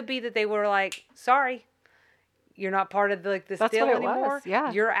 And it could be that they were like, sorry, you're not part of this That's deal what it anymore. was,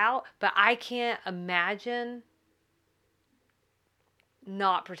 yeah. You're out. But I can't imagine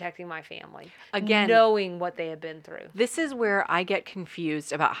not protecting my family. Again, knowing what they have been through. This is where I get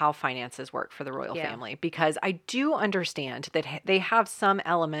confused about how finances work for the royal family, because I do understand that they have some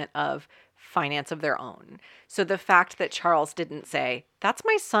element of finance of their own. So the fact that Charles didn't say, that's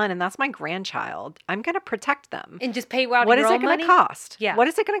my son and that's my grandchild, I'm going to protect them. And just pay out what your is own it going to money? cost? Yeah. What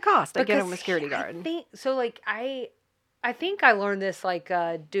is it going to cost? I get Because him a security guard. I think I learned this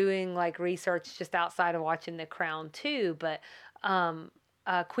doing research just outside of watching The Crown too, but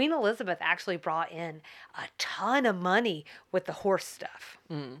Queen Elizabeth actually brought in a ton of money with the horse stuff.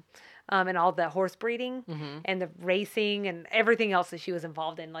 And all the horse breeding and the racing and everything else that she was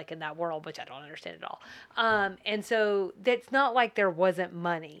involved in, in that world, which I don't understand at all. And so it's not like there wasn't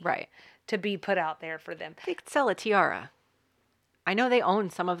money to be put out there for them. They could sell a tiara. I know they own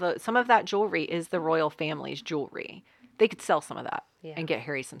some of that jewelry is the royal family's jewelry. They could sell some of that and get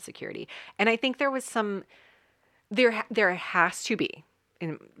Harry some security. And I think there was there has to be,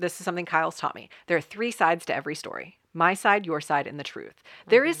 and this is something Kyle's taught me, there are 3 sides to every story. My side, your side, and the truth.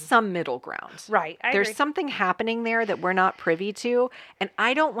 There is some middle ground. Right. There's agree. something happening there that we're not privy to. And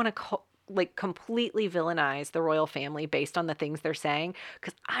I don't want to completely villainize the royal family based on the things they're saying,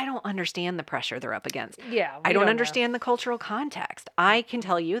 because I don't understand the pressure they're up against. Yeah. I don't understand the cultural context. I can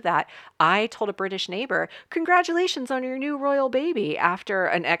tell you that I told a British neighbor, congratulations on your new royal baby, after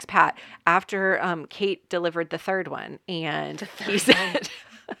an expat, after Kate delivered the 3rd one. And he said...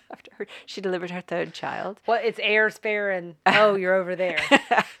 She delivered her 3rd child. Well, it's air spare and, oh, you're over there.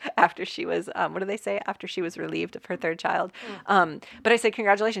 After she was, what do they say? After she was relieved of her 3rd child. But I said,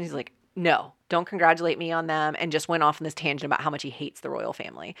 congratulations. He's like, no, don't congratulate me on them. And just went off on this tangent about how much he hates the royal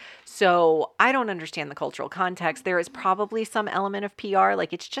family. So I don't understand the cultural context. There is probably some element of PR.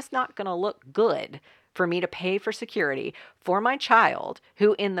 It's just not going to look good for me to pay for security for my child,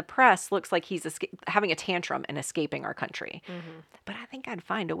 who in the press looks like he's having a tantrum and escaping our country. But I think I'd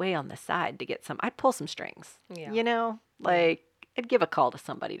find a way on the side to get I'd pull some strings. Yeah. You know, like I'd give a call to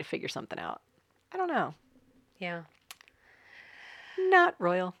somebody to figure something out. I don't know. Yeah. Not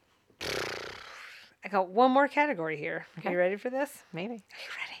royal. I got one more category here. Okay. Are you ready for this? Maybe. Are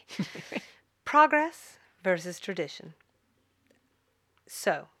you ready? Progress versus tradition.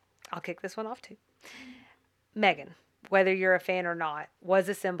 So, I'll kick this one off too. Meghan, whether you're a fan or not, was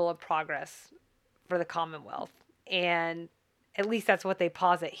a symbol of progress for the Commonwealth. And at least that's what they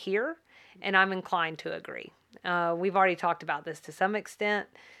posit here. And I'm inclined to agree. We've already talked about this to some extent.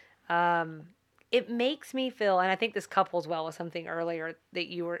 It makes me feel, and I think this couples well with something earlier that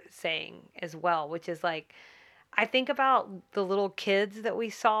you were saying as well, which is like, I think about the little kids that we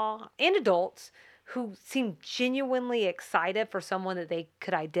saw and adults who seemed genuinely excited for someone that they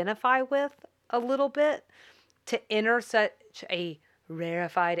could identify with a little bit to enter such a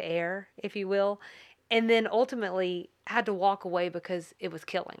rarefied air, if you will, and then ultimately had to walk away because it was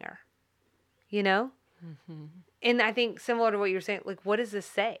killing her, you know? Mm-hmm. And I think similar to what you're saying, like, what does this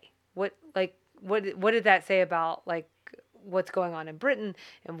say? What did that say about like what's going on in Britain,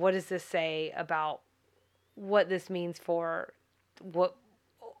 and what does this say about what this means for what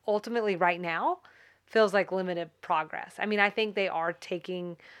ultimately right now feels like limited progress? I mean, I think they are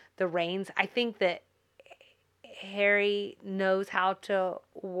taking the reins. I think that Harry knows how to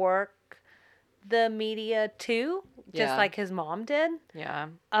work the media too, just like his mom did. Yeah.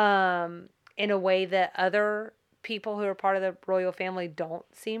 In a way that other people who are part of the royal family don't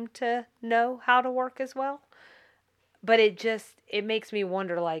seem to know how to work as well. But it makes me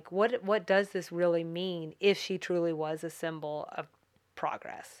wonder, like, what does this really mean if she truly was a symbol of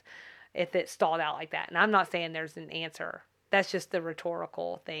progress, if it stalled out like that? And I'm not saying there's an answer. That's just the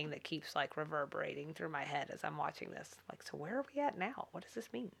rhetorical thing that keeps like reverberating through my head as I'm watching this. Like, so where are we at now? What does this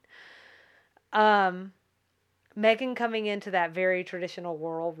mean? Meghan coming into that very traditional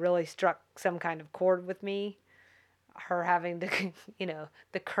world really struck some kind of chord with me. Her having to,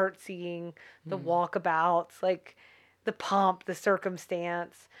 the curtsying, the walkabouts, like the pomp, the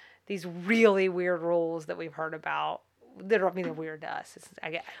circumstance, these really weird rules that we've heard about. They're weird to us.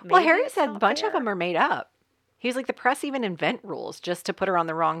 Well, Harry said a bunch of them are made up. He was like, the press even invent rules just to put her on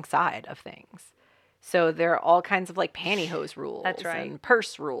the wrong side of things. So there are all kinds of like pantyhose rules. That's right. And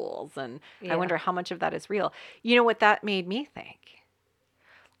purse rules. And I wonder how much of that is real. You know what that made me think?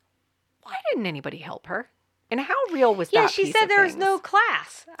 Why didn't anybody help her? And how real was that? Yeah, she said there's no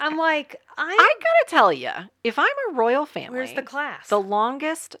class. I'm like, I gotta tell you, if I'm a royal family, where's the class? The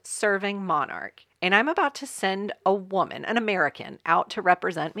longest serving monarch, and I'm about to send a woman, an American, out to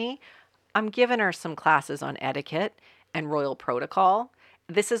represent me, I'm giving her some classes on etiquette and royal protocol.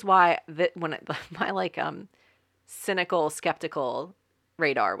 This is why when my cynical, skeptical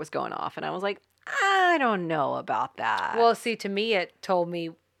radar was going off, and I was like, I don't know about that. Well, see, to me, it told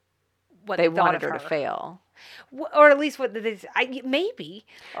me what they wanted her to fail. Or at least what maybe.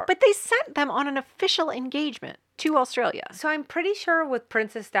 But they sent them on an official engagement to Australia. So I'm pretty sure with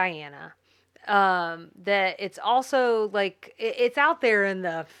Princess Diana that it's also like, it's out there in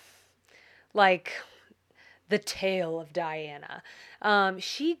the, like, the tale of Diana.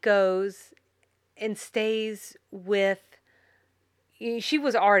 She goes and stays with, she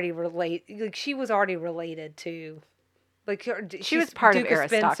was already related to, like, she was part Duke of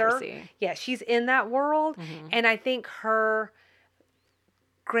aristocracy. Spencer. Yeah, she's in that world. Mm-hmm. And I think her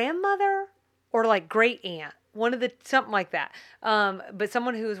grandmother or like great aunt, something like that, but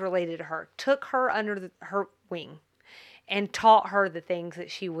someone who was related to her, took her under her wing and taught her the things that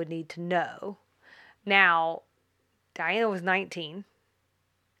she would need to know. Now, Diana was 19.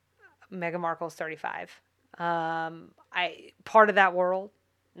 Meghan Markle's 35. Part of that world,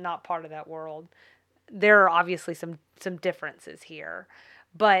 not part of that world. There are obviously some differences here,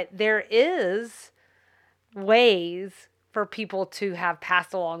 but there is ways for people to have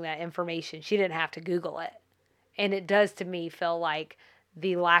passed along that information. She didn't have to Google it. And it does, to me, feel like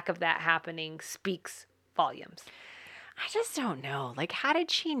the lack of that happening speaks volumes. I just don't know. Like, how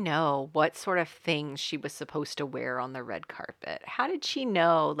did she know what sort of things she was supposed to wear on the red carpet? How did she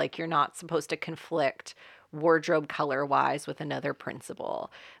know, like, you're not supposed to conflict wardrobe color-wise with another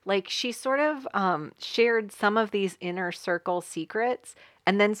principal? Like, she sort of shared some of these inner circle secrets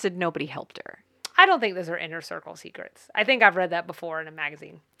and then said nobody helped her. I don't think those are inner circle secrets. I think I've read that before in a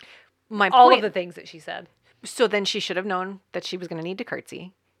magazine. All of the things that she said. So then she should have known that she was going to need to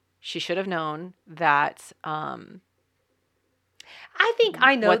curtsy. She should have known that I think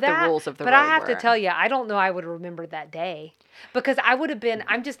I know what the that, rules of the but I road have to were. tell you, I don't know I would have remembered that day because I would have been.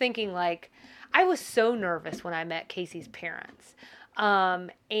 I'm just thinking like I was so nervous when I met Casey's parents,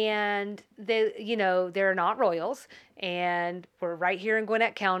 and they, they're not royals, and we're right here in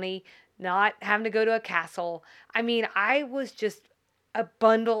Gwinnett County, not having to go to a castle. I mean, I was just a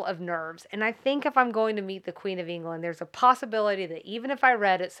bundle of nerves. And I think if I'm going to meet the Queen of England, there's a possibility that even if I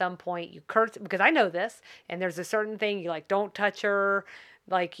read at some point you curtsy, because I know this, and there's a certain thing you like, don't touch her,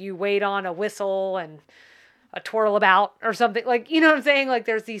 like you wait on a whistle and a twirl about or something. Like, you know what I'm saying? Like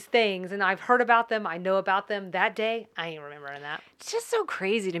there's these things and I've heard about them. I know about them. That day, I ain't remembering that. It's just so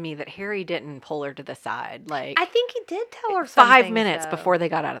crazy to me that Harry didn't pull her to the side. Like, I think he did tell her something. 5 minutes before they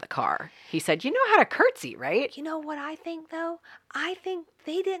got out of the car. He said, you know how to curtsy, right? You know what I think though? I think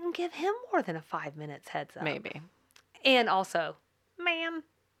they didn't give him more than a 5 minutes heads up. Maybe. And also, ma'am.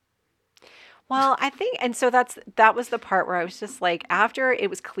 Well, I think, and so that was the part where I was just like, after it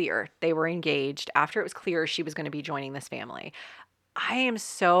was clear they were engaged, after it was clear she was going to be joining this family, I am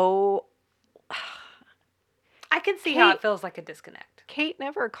so. I can see how it feels like a disconnect. Kate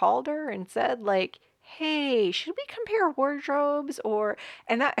never called her and said like, hey, should we compare wardrobes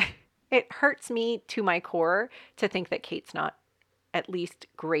and that, it hurts me to my core to think that Kate's not at least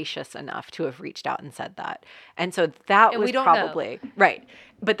gracious enough to have reached out and said that. And so that was probably right.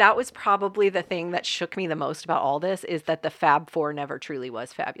 But that was probably the thing that shook me the most about all this is that the Fab Four never truly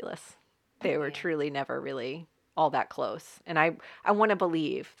was fabulous. They were truly never really all that close. And I want to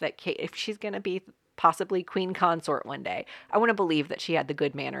believe that Kate, if she's going to be possibly queen consort one day, I want to believe that she had the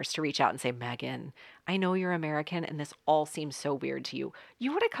good manners to reach out and say, Meghan, I know you're American and this all seems so weird to you. You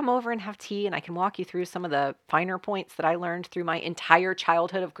want to come over and have tea and I can walk you through some of the finer points that I learned through my entire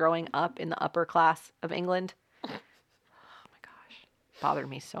childhood of growing up in the upper class of England. Oh my gosh. Bothered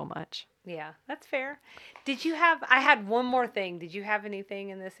me so much. Yeah, that's fair. I had one more thing. Did you have anything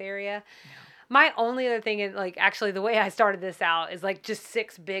in this area? No. My only other thing is, like, actually, the way I started this out is, like, just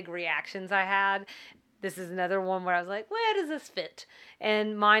 6 big reactions I had. This is another one where I was like, where does this fit?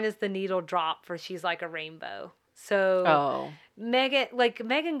 And mine is the needle drop for She's Like a Rainbow. So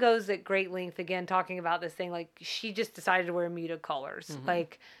Meghan goes at great length, again, talking about this thing. Like, she just decided to wear muted colors. Mm-hmm.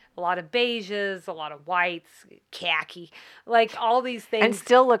 Like, a lot of beiges, a lot of whites, khaki, like all these things. And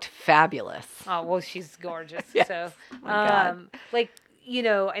still looked fabulous. Oh, well, she's gorgeous. Yes. So, oh my God. Like,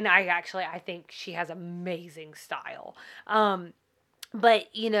 and I think she has amazing style. But,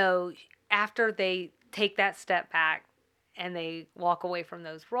 after they take that step back and they walk away from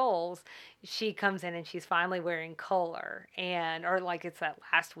those roles, she comes in and she's finally wearing color or like it's that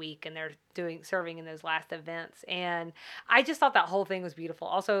last week and they're serving in those last events. And I just thought that whole thing was beautiful.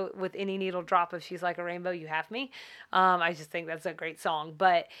 Also with Any Needle Drop of She's Like a Rainbow, You Have Me. I just think that's a great song.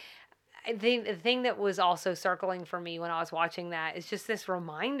 But I think the thing that was also circling for me when I was watching that is just this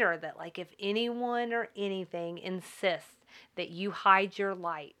reminder that, like, if anyone or anything insists that you hide your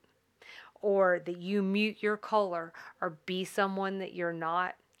light or that you mute your color or be someone that you're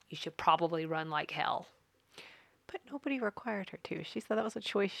not, you should probably run like hell. But nobody required her to. She said that was a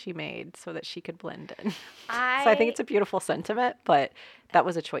choice she made so that she could blend in. So I think it's a beautiful sentiment, but that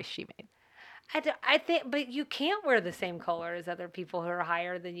was a choice she made. I think, but you can't wear the same color as other people who are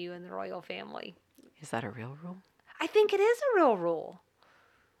higher than you in the royal family. Is that a real rule? I think it is a real rule.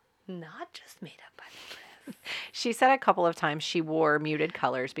 Not just made up by the press. She said a couple of times she wore muted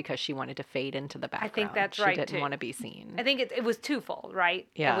colors because she wanted to fade into the background. I think that's right, She didn't want to be seen. I think it was twofold, right?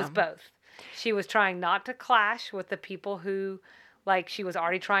 Yeah. It was both. She was trying not to clash with the people who... Like, she was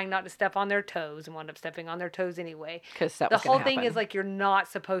already trying not to step on their toes and wound up stepping on their toes anyway. Because the whole thing is, like, you're not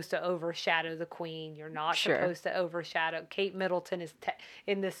supposed to overshadow the queen. You're not supposed to overshadow. Kate Middleton is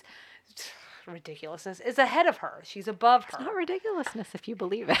in this ridiculousness. Is ahead of her. She's above her. It's not ridiculousness if you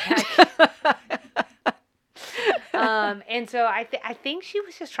believe it. And so I think she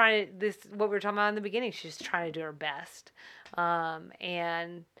was just trying to, what we were talking about in the beginning, she's just trying to do her best.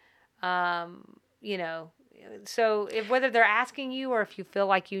 So whether they're asking you or if you feel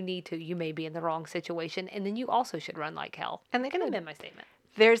like you need to, you may be in the wrong situation, and then you also should run like hell. And they can amend my statement.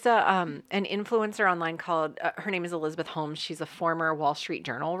 There's an influencer online called, her name is Elizabeth Holmes. She's a former Wall Street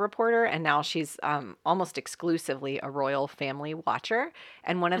Journal reporter, and now she's almost exclusively a royal family watcher.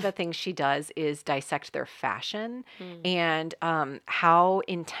 And one of the things she does is dissect their fashion and how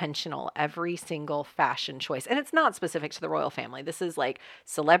intentional every single fashion choice. And it's not specific to the royal family. This is like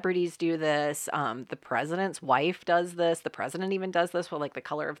celebrities do this. The president's wife does this. The president even does this with like the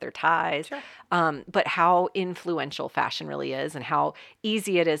color of their ties. Sure. But how influential fashion really is and how easy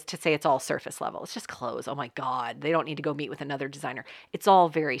easy it is to say it's all surface level. It's just clothes. Oh my God. They don't need to go meet with another designer. It's all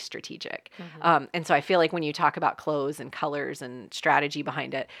very strategic. And so I feel like when you talk about clothes and colors and strategy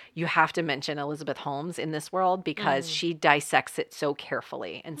behind it, you have to mention Elizabeth Holmes in this world because she dissects it so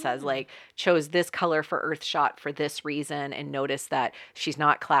carefully and says like, chose this color for Earthshot for this reason, and notice that she's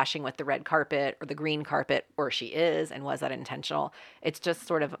not clashing with the red carpet or the green carpet, or she is, and was that intentional? It's just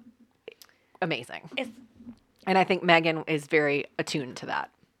sort of amazing. And I think Meghan is very attuned to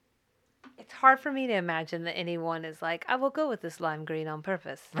that. It's hard for me to imagine that anyone is like, I will go with this lime green on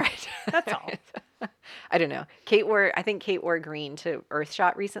purpose. Right. That's all. I don't know. I think Kate wore green to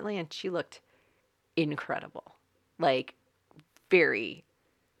Earthshot recently, and she looked incredible. Like, very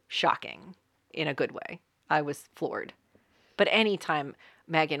shocking in a good way. I was floored. But anytime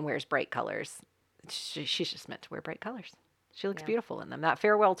Meghan wears bright colors, she's just meant to wear bright colors. She looks beautiful in them. That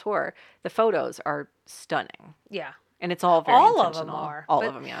farewell tour, the photos are stunning. Yeah. And it's all very all intentional. of them are. All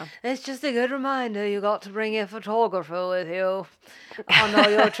of them, yeah. It's just a good reminder you got to bring a photographer with you on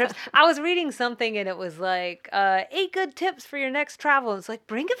all your trips. I was reading something and it was like 8 good tips for your next travel. It's like,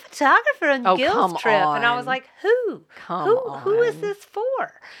 bring a photographer on Gil's trip. And I was like, who? Who is this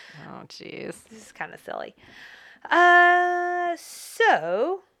for? Oh, jeez. This is kind of silly.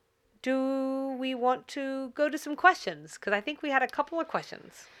 So, do we want to go to some questions? Because I think we had a couple of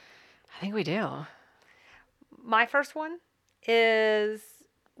questions. I think we do. My first one is,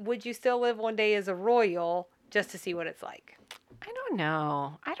 would you still live one day as a royal just to see what it's like? I don't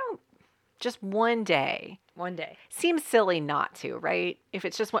know. Just one day. One day. Seems silly not to, right? If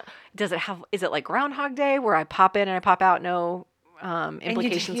it's just one, is it like Groundhog Day where I pop in and I pop out, no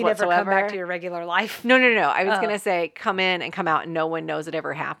implications and you whatsoever? never come back to your regular life? No. I was going to say come in and come out and no one knows it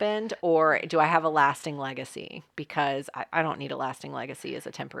ever happened. Or do I have a lasting legacy? Because I don't need a lasting legacy as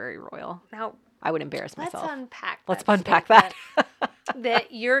a temporary royal. Now, I would embarrass myself. Let's unpack that.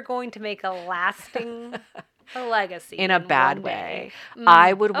 That you're going to make a lasting legacy. In a bad way.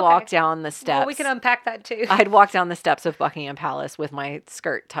 I would walk down the steps. Well, we can unpack that too. I'd walk down the steps of Buckingham Palace with my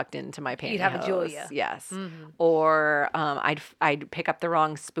skirt tucked into my pantyhose. You'd have a Julia. Yes. Mm-hmm. Or I'd pick up the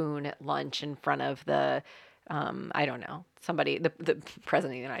wrong spoon at lunch in front of the I don't know, somebody, the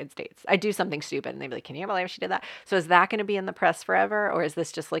president of the United States. I'd do something stupid and they'd be like, can you believe she did that? So is that going to be in the press forever? Or is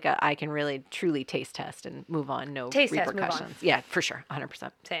this just like I can really truly taste test and move on, no taste repercussions? Test, move on. Yeah, for sure.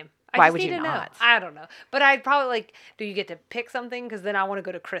 100%. Same. Why would you not? I don't know. But I'd probably do you get to pick something? Because then I want to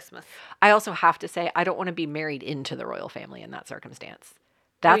go to Christmas. I also have to say, I don't want to be married into the royal family in that circumstance.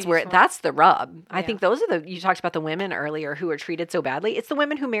 That's the rub. Yeah. I think those are you talked about the women earlier who are treated so badly. It's the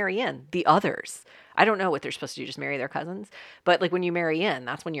women who marry in, the others. I don't know what they're supposed to do, just marry their cousins. But like when you marry in,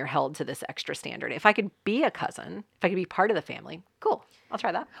 that's when you're held to this extra standard. If I could be a cousin, if I could be part of the family, cool. I'll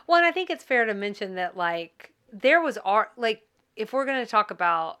try that. Well, and I think it's fair to mention that there was if we're going to talk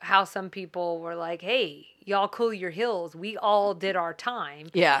about how some people were like, hey, y'all cool your heels. We all did our time.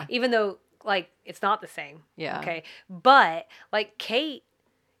 Yeah. Even though it's not the same. Yeah. Okay. But Kate,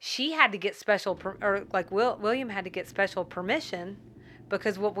 she had to get special, William had to get special permission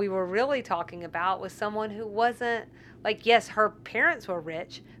because what we were really talking about was someone who wasn't, yes, her parents were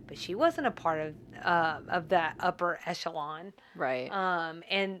rich, but she wasn't a part of that upper echelon. Right.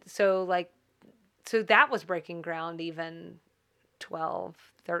 And so, so that was breaking ground even 12,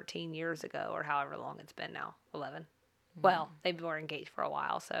 13 years ago or however long it's been now, 11. Well, they were engaged for a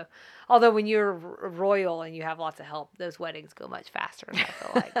while. So, although when you're royal and you have lots of help, those weddings go much faster, I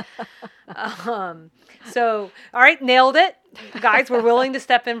feel like. So, all right, nailed it. Guys, we're willing to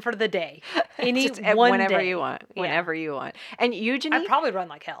step in for the day. Whenever you want. Whenever you want. And Eugenie... I'd probably run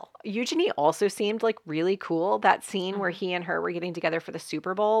like hell. Eugenie also seemed really cool. That scene where he and her were getting together for the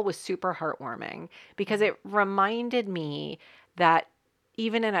Super Bowl was super heartwarming because it reminded me that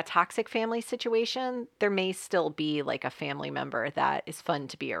even in a toxic family situation, there may still be a family member that is fun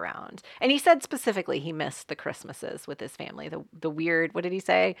to be around. And he said specifically he missed the Christmases with his family, the weird, what did he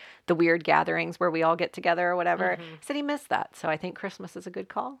say? The weird gatherings where we all get together or whatever. He said he missed that. So I think Christmas is a good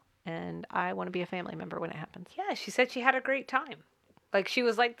call. And I want to be a family member when it happens. Yeah, she said she had a great time. She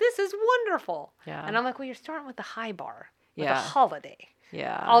was like, this is wonderful. Yeah. And I'm like, well, you're starting with the high bar. With a holiday.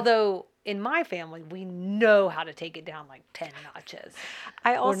 Yeah. Although in my family, we know how to take it down 10 notches.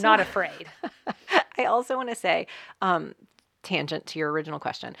 We're not afraid. I also want to say, tangent to your original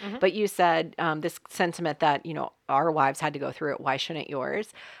question, but you said this sentiment that, our wives had to go through it. Why shouldn't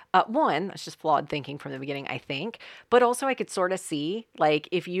yours? One, that's just flawed thinking from the beginning, I think. But also I could sort of see,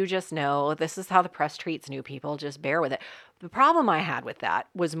 if you just know this is how the press treats new people, just bear with it. The problem I had with that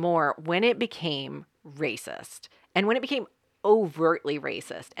was more when it became racist and when it became overtly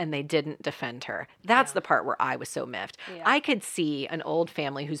racist and they didn't defend her. That's the part where I was so miffed. Yeah. I could see an old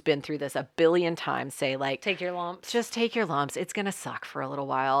family who's been through this a billion times say like, Take your lumps. just take your lumps. It's going to suck for a little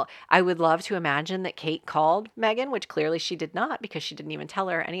while. I would love to imagine that Kate called Megan, which clearly she did not because she didn't even tell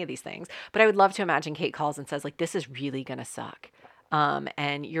her any of these things. But I would love to imagine Kate calls and says like, this is really going to suck.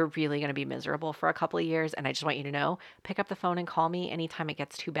 And you're really going to be miserable for a couple of years. And I just want you to know, pick up the phone and call me anytime it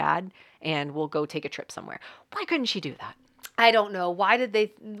gets too bad and we'll go take a trip somewhere. Why couldn't she do that? I don't know. Why did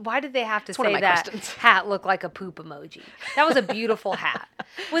they have to say that hat looked like a poop emoji? That was a beautiful hat.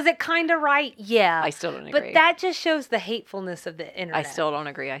 Was it kind of right? Yeah. I still don't agree. But that just shows the hatefulness of the internet. I still don't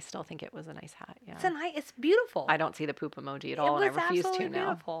agree. I still think it was a nice hat. Yeah. It's beautiful. I don't see the poop emoji at all, and I refuse to now.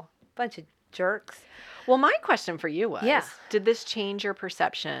 Beautiful. Bunch of jerks. Well, my question for you was, did this change your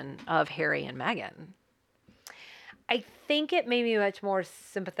perception of Harry and Meghan? I think it made me much more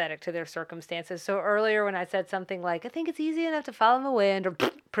sympathetic to their circumstances. So earlier when I said something like, I think it's easy enough to follow the wind or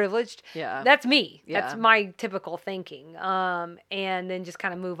privileged. Yeah. That's me. Yeah. That's my typical thinking. And then just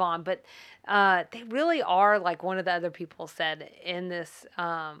kind of move on. But they really are, like one of the other people said in this,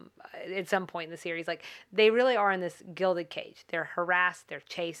 at some point in the series, like they really are in this gilded cage. They're harassed, they're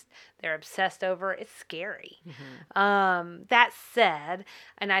chased, they're obsessed over. It's scary. Mm-hmm. That said,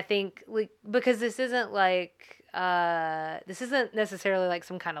 and I think like, because this isn't necessarily like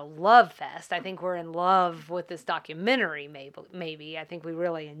some kind of love fest. I think we're in love with this documentary. Maybe I think we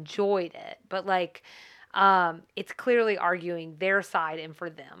really enjoyed it, but like, it's clearly arguing their side and for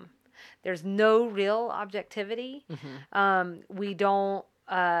them. There's no real objectivity. Mm-hmm. We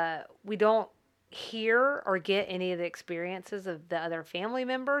don't hear or get any of the experiences of the other family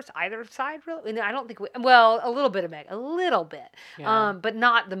members, either side, really. I don't think a little bit of Meg, a little bit, yeah. But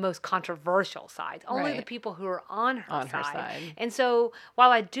not the most controversial sides. Only the people who are on her side. And so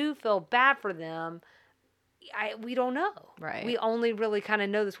while I do feel bad for them, we don't know. Right. We only really kind of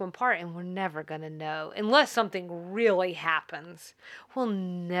know this one part, and we're never going to know. Unless something really happens, we'll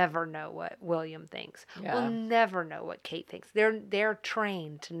never know what William thinks. Yeah. We'll never know what Kate thinks. They're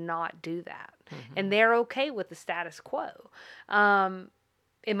trained to not do that. Mm-hmm. And they're okay with the status quo,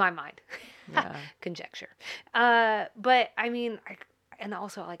 in my mind. Yeah. Conjecture. But, I mean... And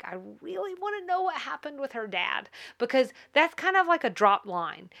also, like, I really want to know what happened with her dad. Because that's kind of like a drop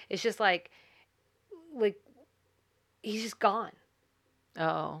line. It's just like... he's just gone.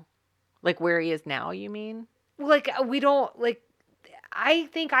 Oh. Like where he is now, you mean? Like, we don't, like, I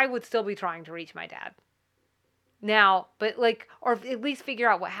think I would still be trying to reach my dad now, but like, or at least figure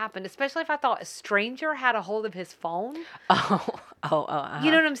out what happened, especially if I thought a stranger had a hold of his phone. Uh-huh.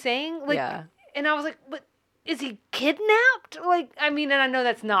 You know what I'm saying? Like, yeah. And I was like, but is he kidnapped? Like, I mean, and I know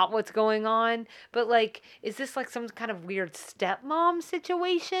that's not what's going on, but like, is this like some kind of weird stepmom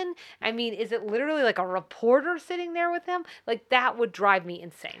situation? I mean, is it literally like a reporter sitting there with him? Like, that would drive me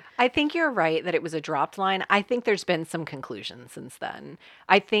insane. I think you're right that it was a dropped line. I think there's been some conclusion since then.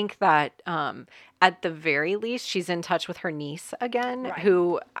 I think that at the very least, she's in touch with her niece again, right,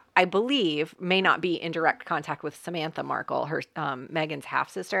 who I believe may not be in direct contact with Samantha Markle, her Meghan's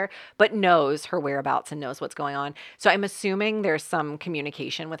half-sister, but knows her whereabouts and knows what's going on. So I'm assuming there's some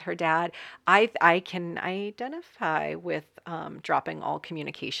communication with her dad. I can identify with dropping all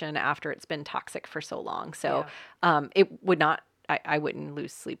communication after it's been toxic for so long. So it would not... I wouldn't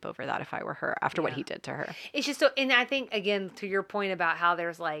lose sleep over that if I were her after what he did to her. It's just so, and I think, again, to your point about how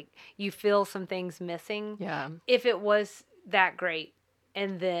there's like, you feel some things missing. Yeah. If it was that great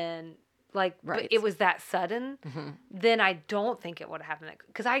and then like, right, but it was that sudden, then I don't think it would have happened.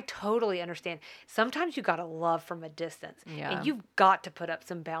 Because I totally understand. Sometimes you got to love from a distance. Yeah. And you've got to put up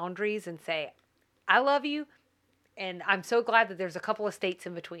some boundaries and say, I love you. And I'm so glad that there's a couple of states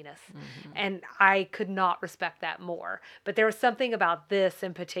in between us. Mm-hmm. And I could not respect that more. But there was something about this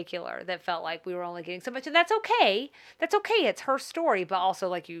in particular that felt like we were only getting so much. And that's okay. That's okay. It's her story. But also,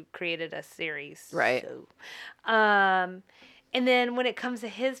 like, you created a series. Right. So. And then when it comes to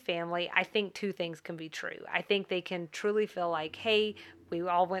his family, I think two things can be true. I think they can truly feel like, hey, we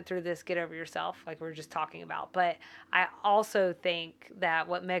all went through this, get over yourself, like we were just talking about. But I also think that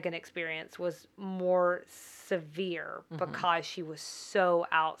what Meghan experienced was more severe because she was so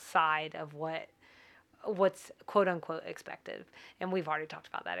outside of what's quote unquote expected. And we've already talked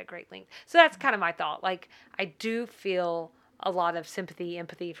about that at great length. So that's kind of my thought. Like, I do feel a lot of sympathy,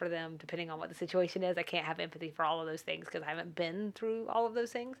 empathy for them, depending on what the situation is. I can't have empathy for all of those things because I haven't been through all of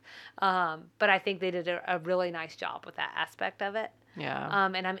those things. But I think they did a really nice job with that aspect of it. Yeah.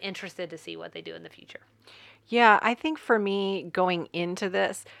 And I'm interested to see what they do in the future. Yeah, I think for me, going into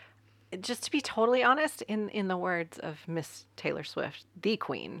this, just to be totally honest, in the words of Miss Taylor Swift, the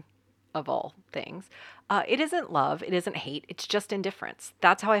queen, of all things. It isn't love. It isn't hate. It's just indifference.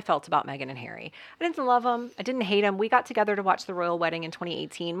 That's how I felt about Meghan and Harry. I didn't love them. I didn't hate them. We got together to watch the royal wedding in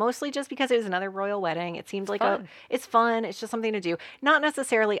 2018, mostly just because it was another royal wedding. It seemed like fun. it's fun. It's just something to do. Not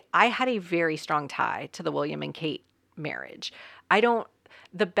necessarily. I had a very strong tie to the William and Kate marriage.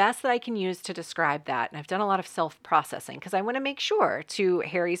 The best that I can use to describe that, and I've done a lot of self-processing because I want to make sure, to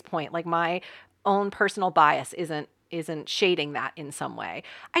Harry's point, like my own personal bias isn't shading that in some way.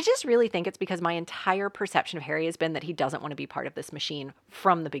 I just really think it's because my entire perception of Harry has been that he doesn't want to be part of this machine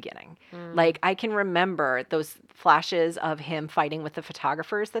from the beginning. Like, I can remember those flashes of him fighting with the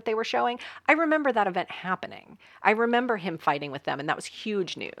photographers that they were showing. I remember that event happening. I remember him fighting with them, and that was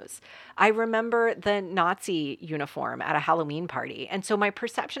huge news. I remember the Nazi uniform at a Halloween party. And so my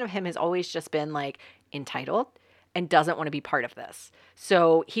perception of him has always just been like entitled and doesn't want to be part of this.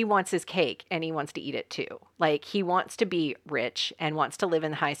 So he wants his cake and he wants to eat it too. Like, he wants to be rich and wants to live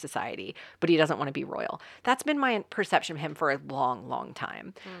in high society, but he doesn't want to be royal. That's been my perception of him for a long, long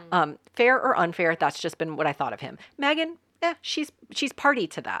time. Fair or unfair, that's just been what I thought of him. Meghan, she's party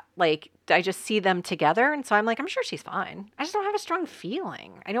to that. Like, I just see them together, and so I'm like, I'm sure she's fine. I just don't have a strong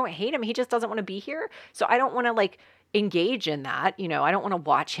feeling. I don't hate him. He just doesn't want to be here. So I don't want to like engage in that. You know, I don't want to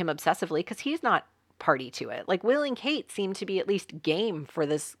watch him obsessively because he's not party to it. Like, Will and Kate seem to be at least game for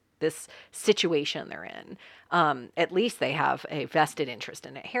this situation they're in. At least they have a vested interest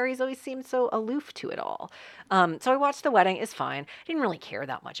in it. Harry's always seemed so aloof to it all. So I watched the wedding. It's fine. I didn't really care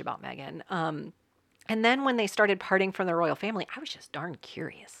that much about Meghan. And then when they started parting from the royal family, I was just darn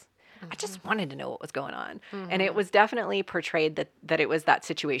curious. I just wanted to know what was going on. And it was definitely portrayed that it was that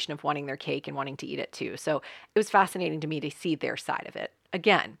situation of wanting their cake and wanting to eat it too. So it was fascinating to me to see their side of it.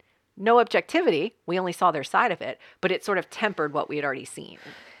 Again, no objectivity. We only saw their side of it, but it sort of tempered what we had already seen.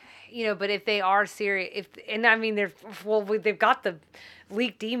 You know, but if they are serious, they've got the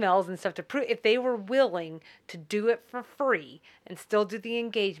leaked emails and stuff to prove. If they were willing to do it for free and still do the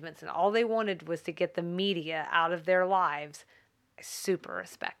engagements, and all they wanted was to get the media out of their lives, I super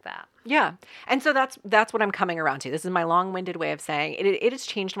respect that. Yeah. And so that's what I'm coming around to. This is my long-winded way of saying it has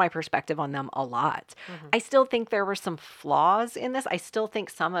changed my perspective on them a lot. I still think there were some flaws in this. I still think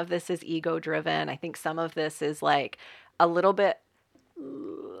some of this is ego-driven. I think some of this is like a little bit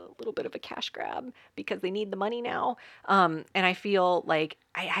of a cash grab because they need the money now. And I feel like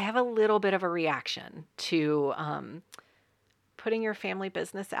I have a little bit of a reaction to putting your family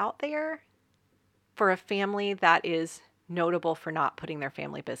business out there for a family that is notable for not putting their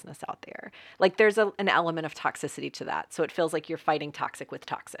family business out there. Like, there's an element of toxicity to that. So it feels like you're fighting toxic with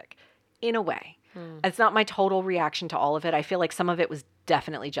toxic in a way. It's not my total reaction to all of it. I feel like some of it was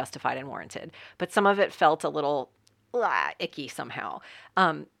definitely justified and warranted, but some of it felt a little icky somehow.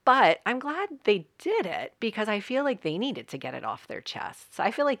 But I'm glad they did it because I feel like they needed to get it off their chests.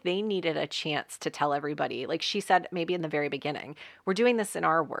 I feel like they needed a chance to tell everybody, like she said, maybe in the very beginning, we're doing this in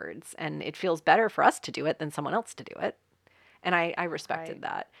our words and it feels better for us to do it than someone else to do it. And I respected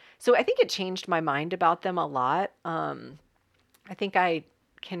that. So I think it changed my mind about them a lot. I think I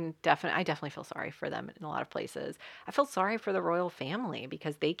definitely feel sorry for them in a lot of places. I feel sorry for the royal family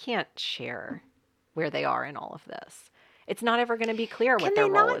because they can't share where they are in all of this. It's not ever going to be clear what their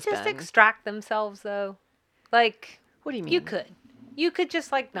role has been. Can they not just extract themselves, though? Like, what do you mean? You could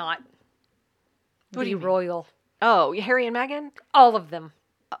just, like, not be royal. Oh, Harry and Meghan? All of them.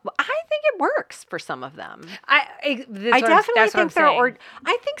 I think it works for some of them. I definitely think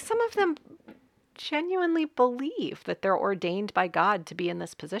I think some of them genuinely believe that they're ordained by God to be in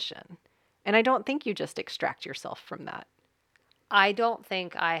this position. And I don't think you just extract yourself from that. I don't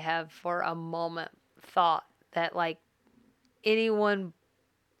think I have for a moment thought that, like, anyone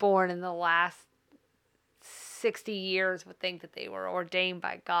born in the last 60 years would think that they were ordained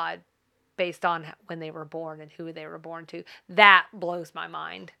by God based on when they were born and who they were born to. That blows my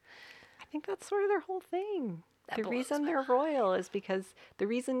mind. I think that's sort of their whole thing. The reason they're royal is because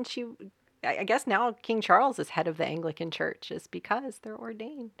I guess now King Charles is head of the Anglican Church is because they're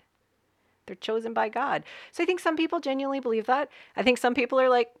ordained. They're chosen by God. So I think some people genuinely believe that. I think some people are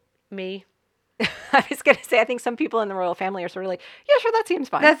like me. I was going to say, I think some people in the royal family are sort of like, yeah, sure, that seems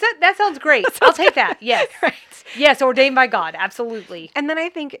fine. That's it. That sounds great. I'll take that. Yes. Right. Yes, ordained by God. Absolutely. And then I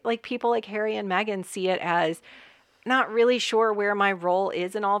think like people like Harry and Meghan see it as not really sure where my role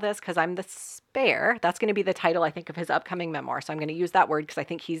is in all this because I'm the Spare. That's going to be the title, I think, of his upcoming memoir. So I'm going to use that word because I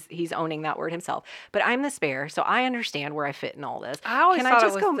think he's owning that word himself. But I'm the spare, so I understand where I fit in all this. I always thought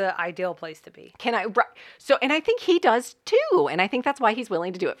it was the ideal place to be. And I think he does too. And I think that's why he's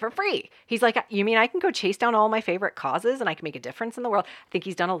willing to do it for free. He's like, you mean I can go chase down all my favorite causes and I can make a difference in the world? I think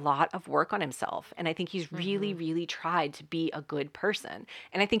he's done a lot of work on himself. And I think he's really, really tried to be a good person.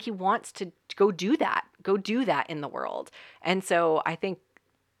 And I think he wants to go do that in the world. And so I think,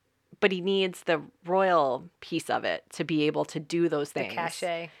 but he needs the royal piece of it to be able to do those things. The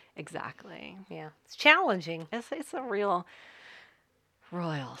cachet. Exactly. Yeah. It's challenging. It's a real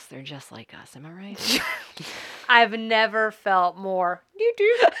royals. They're just like us. Am I right? I've never felt more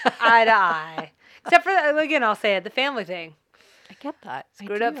eye to eye. Except for, again, I'll say it, the family thing. I get that.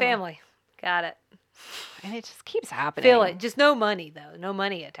 Screwed up family. Got it. And it just keeps happening. Feel it. Just no money, though. No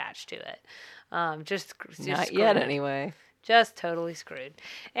money attached to it. Just not screwed. yet, anyway. Just totally screwed.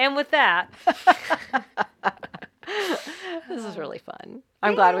 And with that, this is really fun.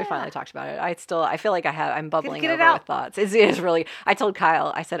 I'm glad we finally talked about it. I feel like I'm bubbling get it over out. with thoughts. It is really. I told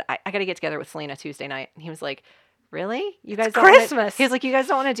Kyle, I said I got to get together with Selena Tuesday night, and he was like, "Really? You guys don't Christmas." He was like, "You guys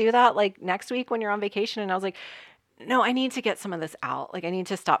don't want to do that like next week when you're on vacation?" And I was like, no, I need to get some of this out. Like, I need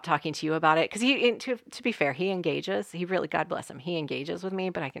to stop talking to you about it. Because to be fair, he engages. He really, God bless him, he engages with me,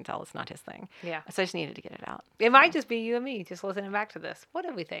 but I can tell it's not his thing. Yeah. So I just needed to get it out. It might just be you and me just listening back to this. What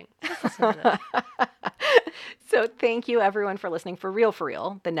did we think? Let's listen to this. So thank you, everyone, for listening. For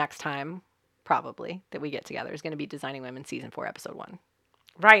real, the next time, probably, that we get together is going to be Designing Women Season 4, Episode 1.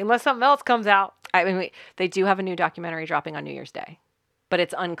 Right, unless something else comes out. I mean, they do have a new documentary dropping on New Year's Day, but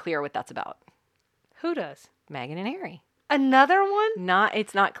it's unclear what that's about. Who does? Meghan and Harry. Another one?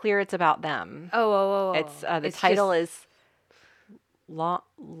 It's not clear it's about them. Oh. It's the title is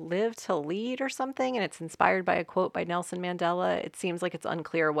Live to Lead or something, and it's inspired by a quote by Nelson Mandela. It seems like it's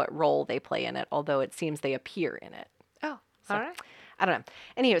unclear what role they play in it, although it seems they appear in it. Oh, So, all right. I don't know.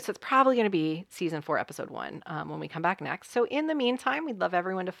 Anyway, so it's probably going to be Season 4, Episode 1 when we come back next. So in the meantime, we'd love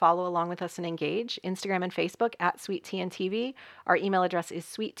everyone to follow along with us and engage. Instagram and Facebook at SweetTeaandTV. Our email address is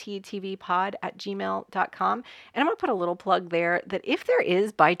sweetteatvpod@gmail.com. And I'm going to put a little plug there that if there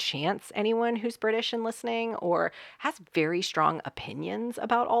is, by chance, anyone who's British and listening or has very strong opinions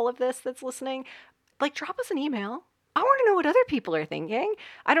about all of this that's listening, like, drop us an email. I want to know what other people are thinking.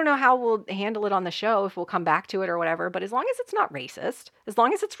 I don't know how we'll handle it on the show, if we'll come back to it or whatever, but as long as it's not racist, as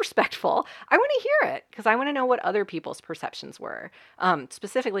long as it's respectful, I want to hear it because I want to know what other people's perceptions were.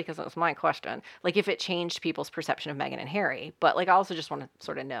 Specifically because that was my question, like if it changed people's perception of Meghan and Harry. But like I also just want to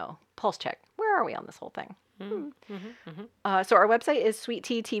sort of know, pulse check, where are we on this whole thing? So our website is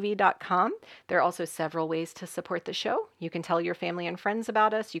sweetteatv.com. There are also several ways to support the show. You can tell your family and friends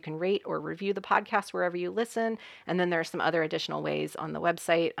about us. You can rate or review the podcast wherever you listen. And then there are some other additional ways on the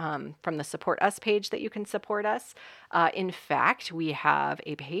website from the Support Us page that you can support us. In fact, we have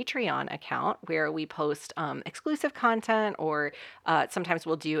a Patreon account where we post exclusive content, or sometimes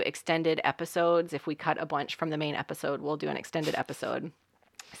we'll do extended episodes. If we cut a bunch from the main episode, we'll do an extended episode.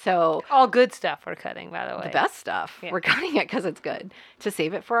 So all good stuff we're cutting, by the way. The best stuff. Yeah. We're cutting it because it's good to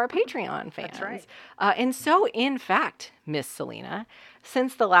save it for our Patreon fans. That's right. And so, in fact, Miss Selena,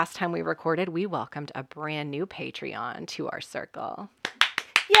 since the last time we recorded, we welcomed a brand new Patreon to our circle.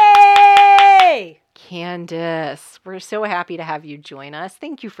 Yay! Candace, we're so happy to have you join us.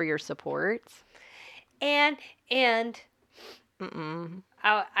 Thank you for your support. And I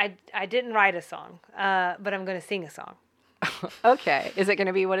didn't write a song, but I'm going to sing a song. Okay. Is it going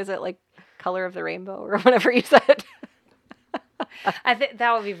to be, what is it, like Color of the Rainbow or whatever you said? I think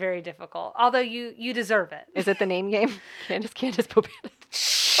that would be very difficult. Although you deserve it. Is it the name game? Candace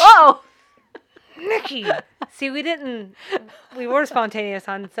Bobandas. Oh! Nikki! See, we were spontaneous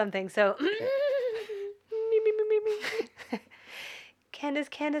on something, so. Candace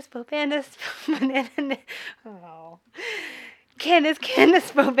Bobandas. Oh. Candace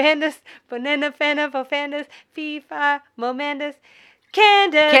Bobandas, Banana Fana Bobandas, FIFA Momandus,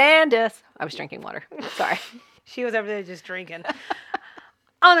 Candace. I was drinking water. Sorry. She was over there just drinking.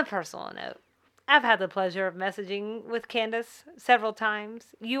 On a personal note, I've had the pleasure of messaging with Candace several times.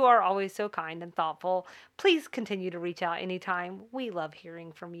 You are always so kind and thoughtful. Please continue to reach out anytime. We love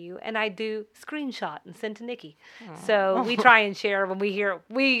hearing from you. And I do screenshot and send to Nikki. Aww. So we try and share when we hear.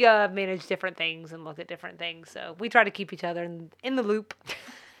 We manage different things and look at different things. So we try to keep each other in the loop.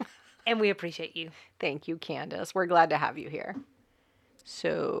 And we appreciate you. Thank you, Candace. We're glad to have you here.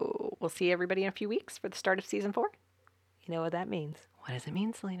 So we'll see everybody in a few weeks for the start of Season 4. You know what that means. What does it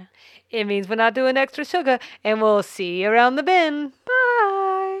mean, Selena? It means we're not doing extra sugar, and we'll see you around the bend. Bye.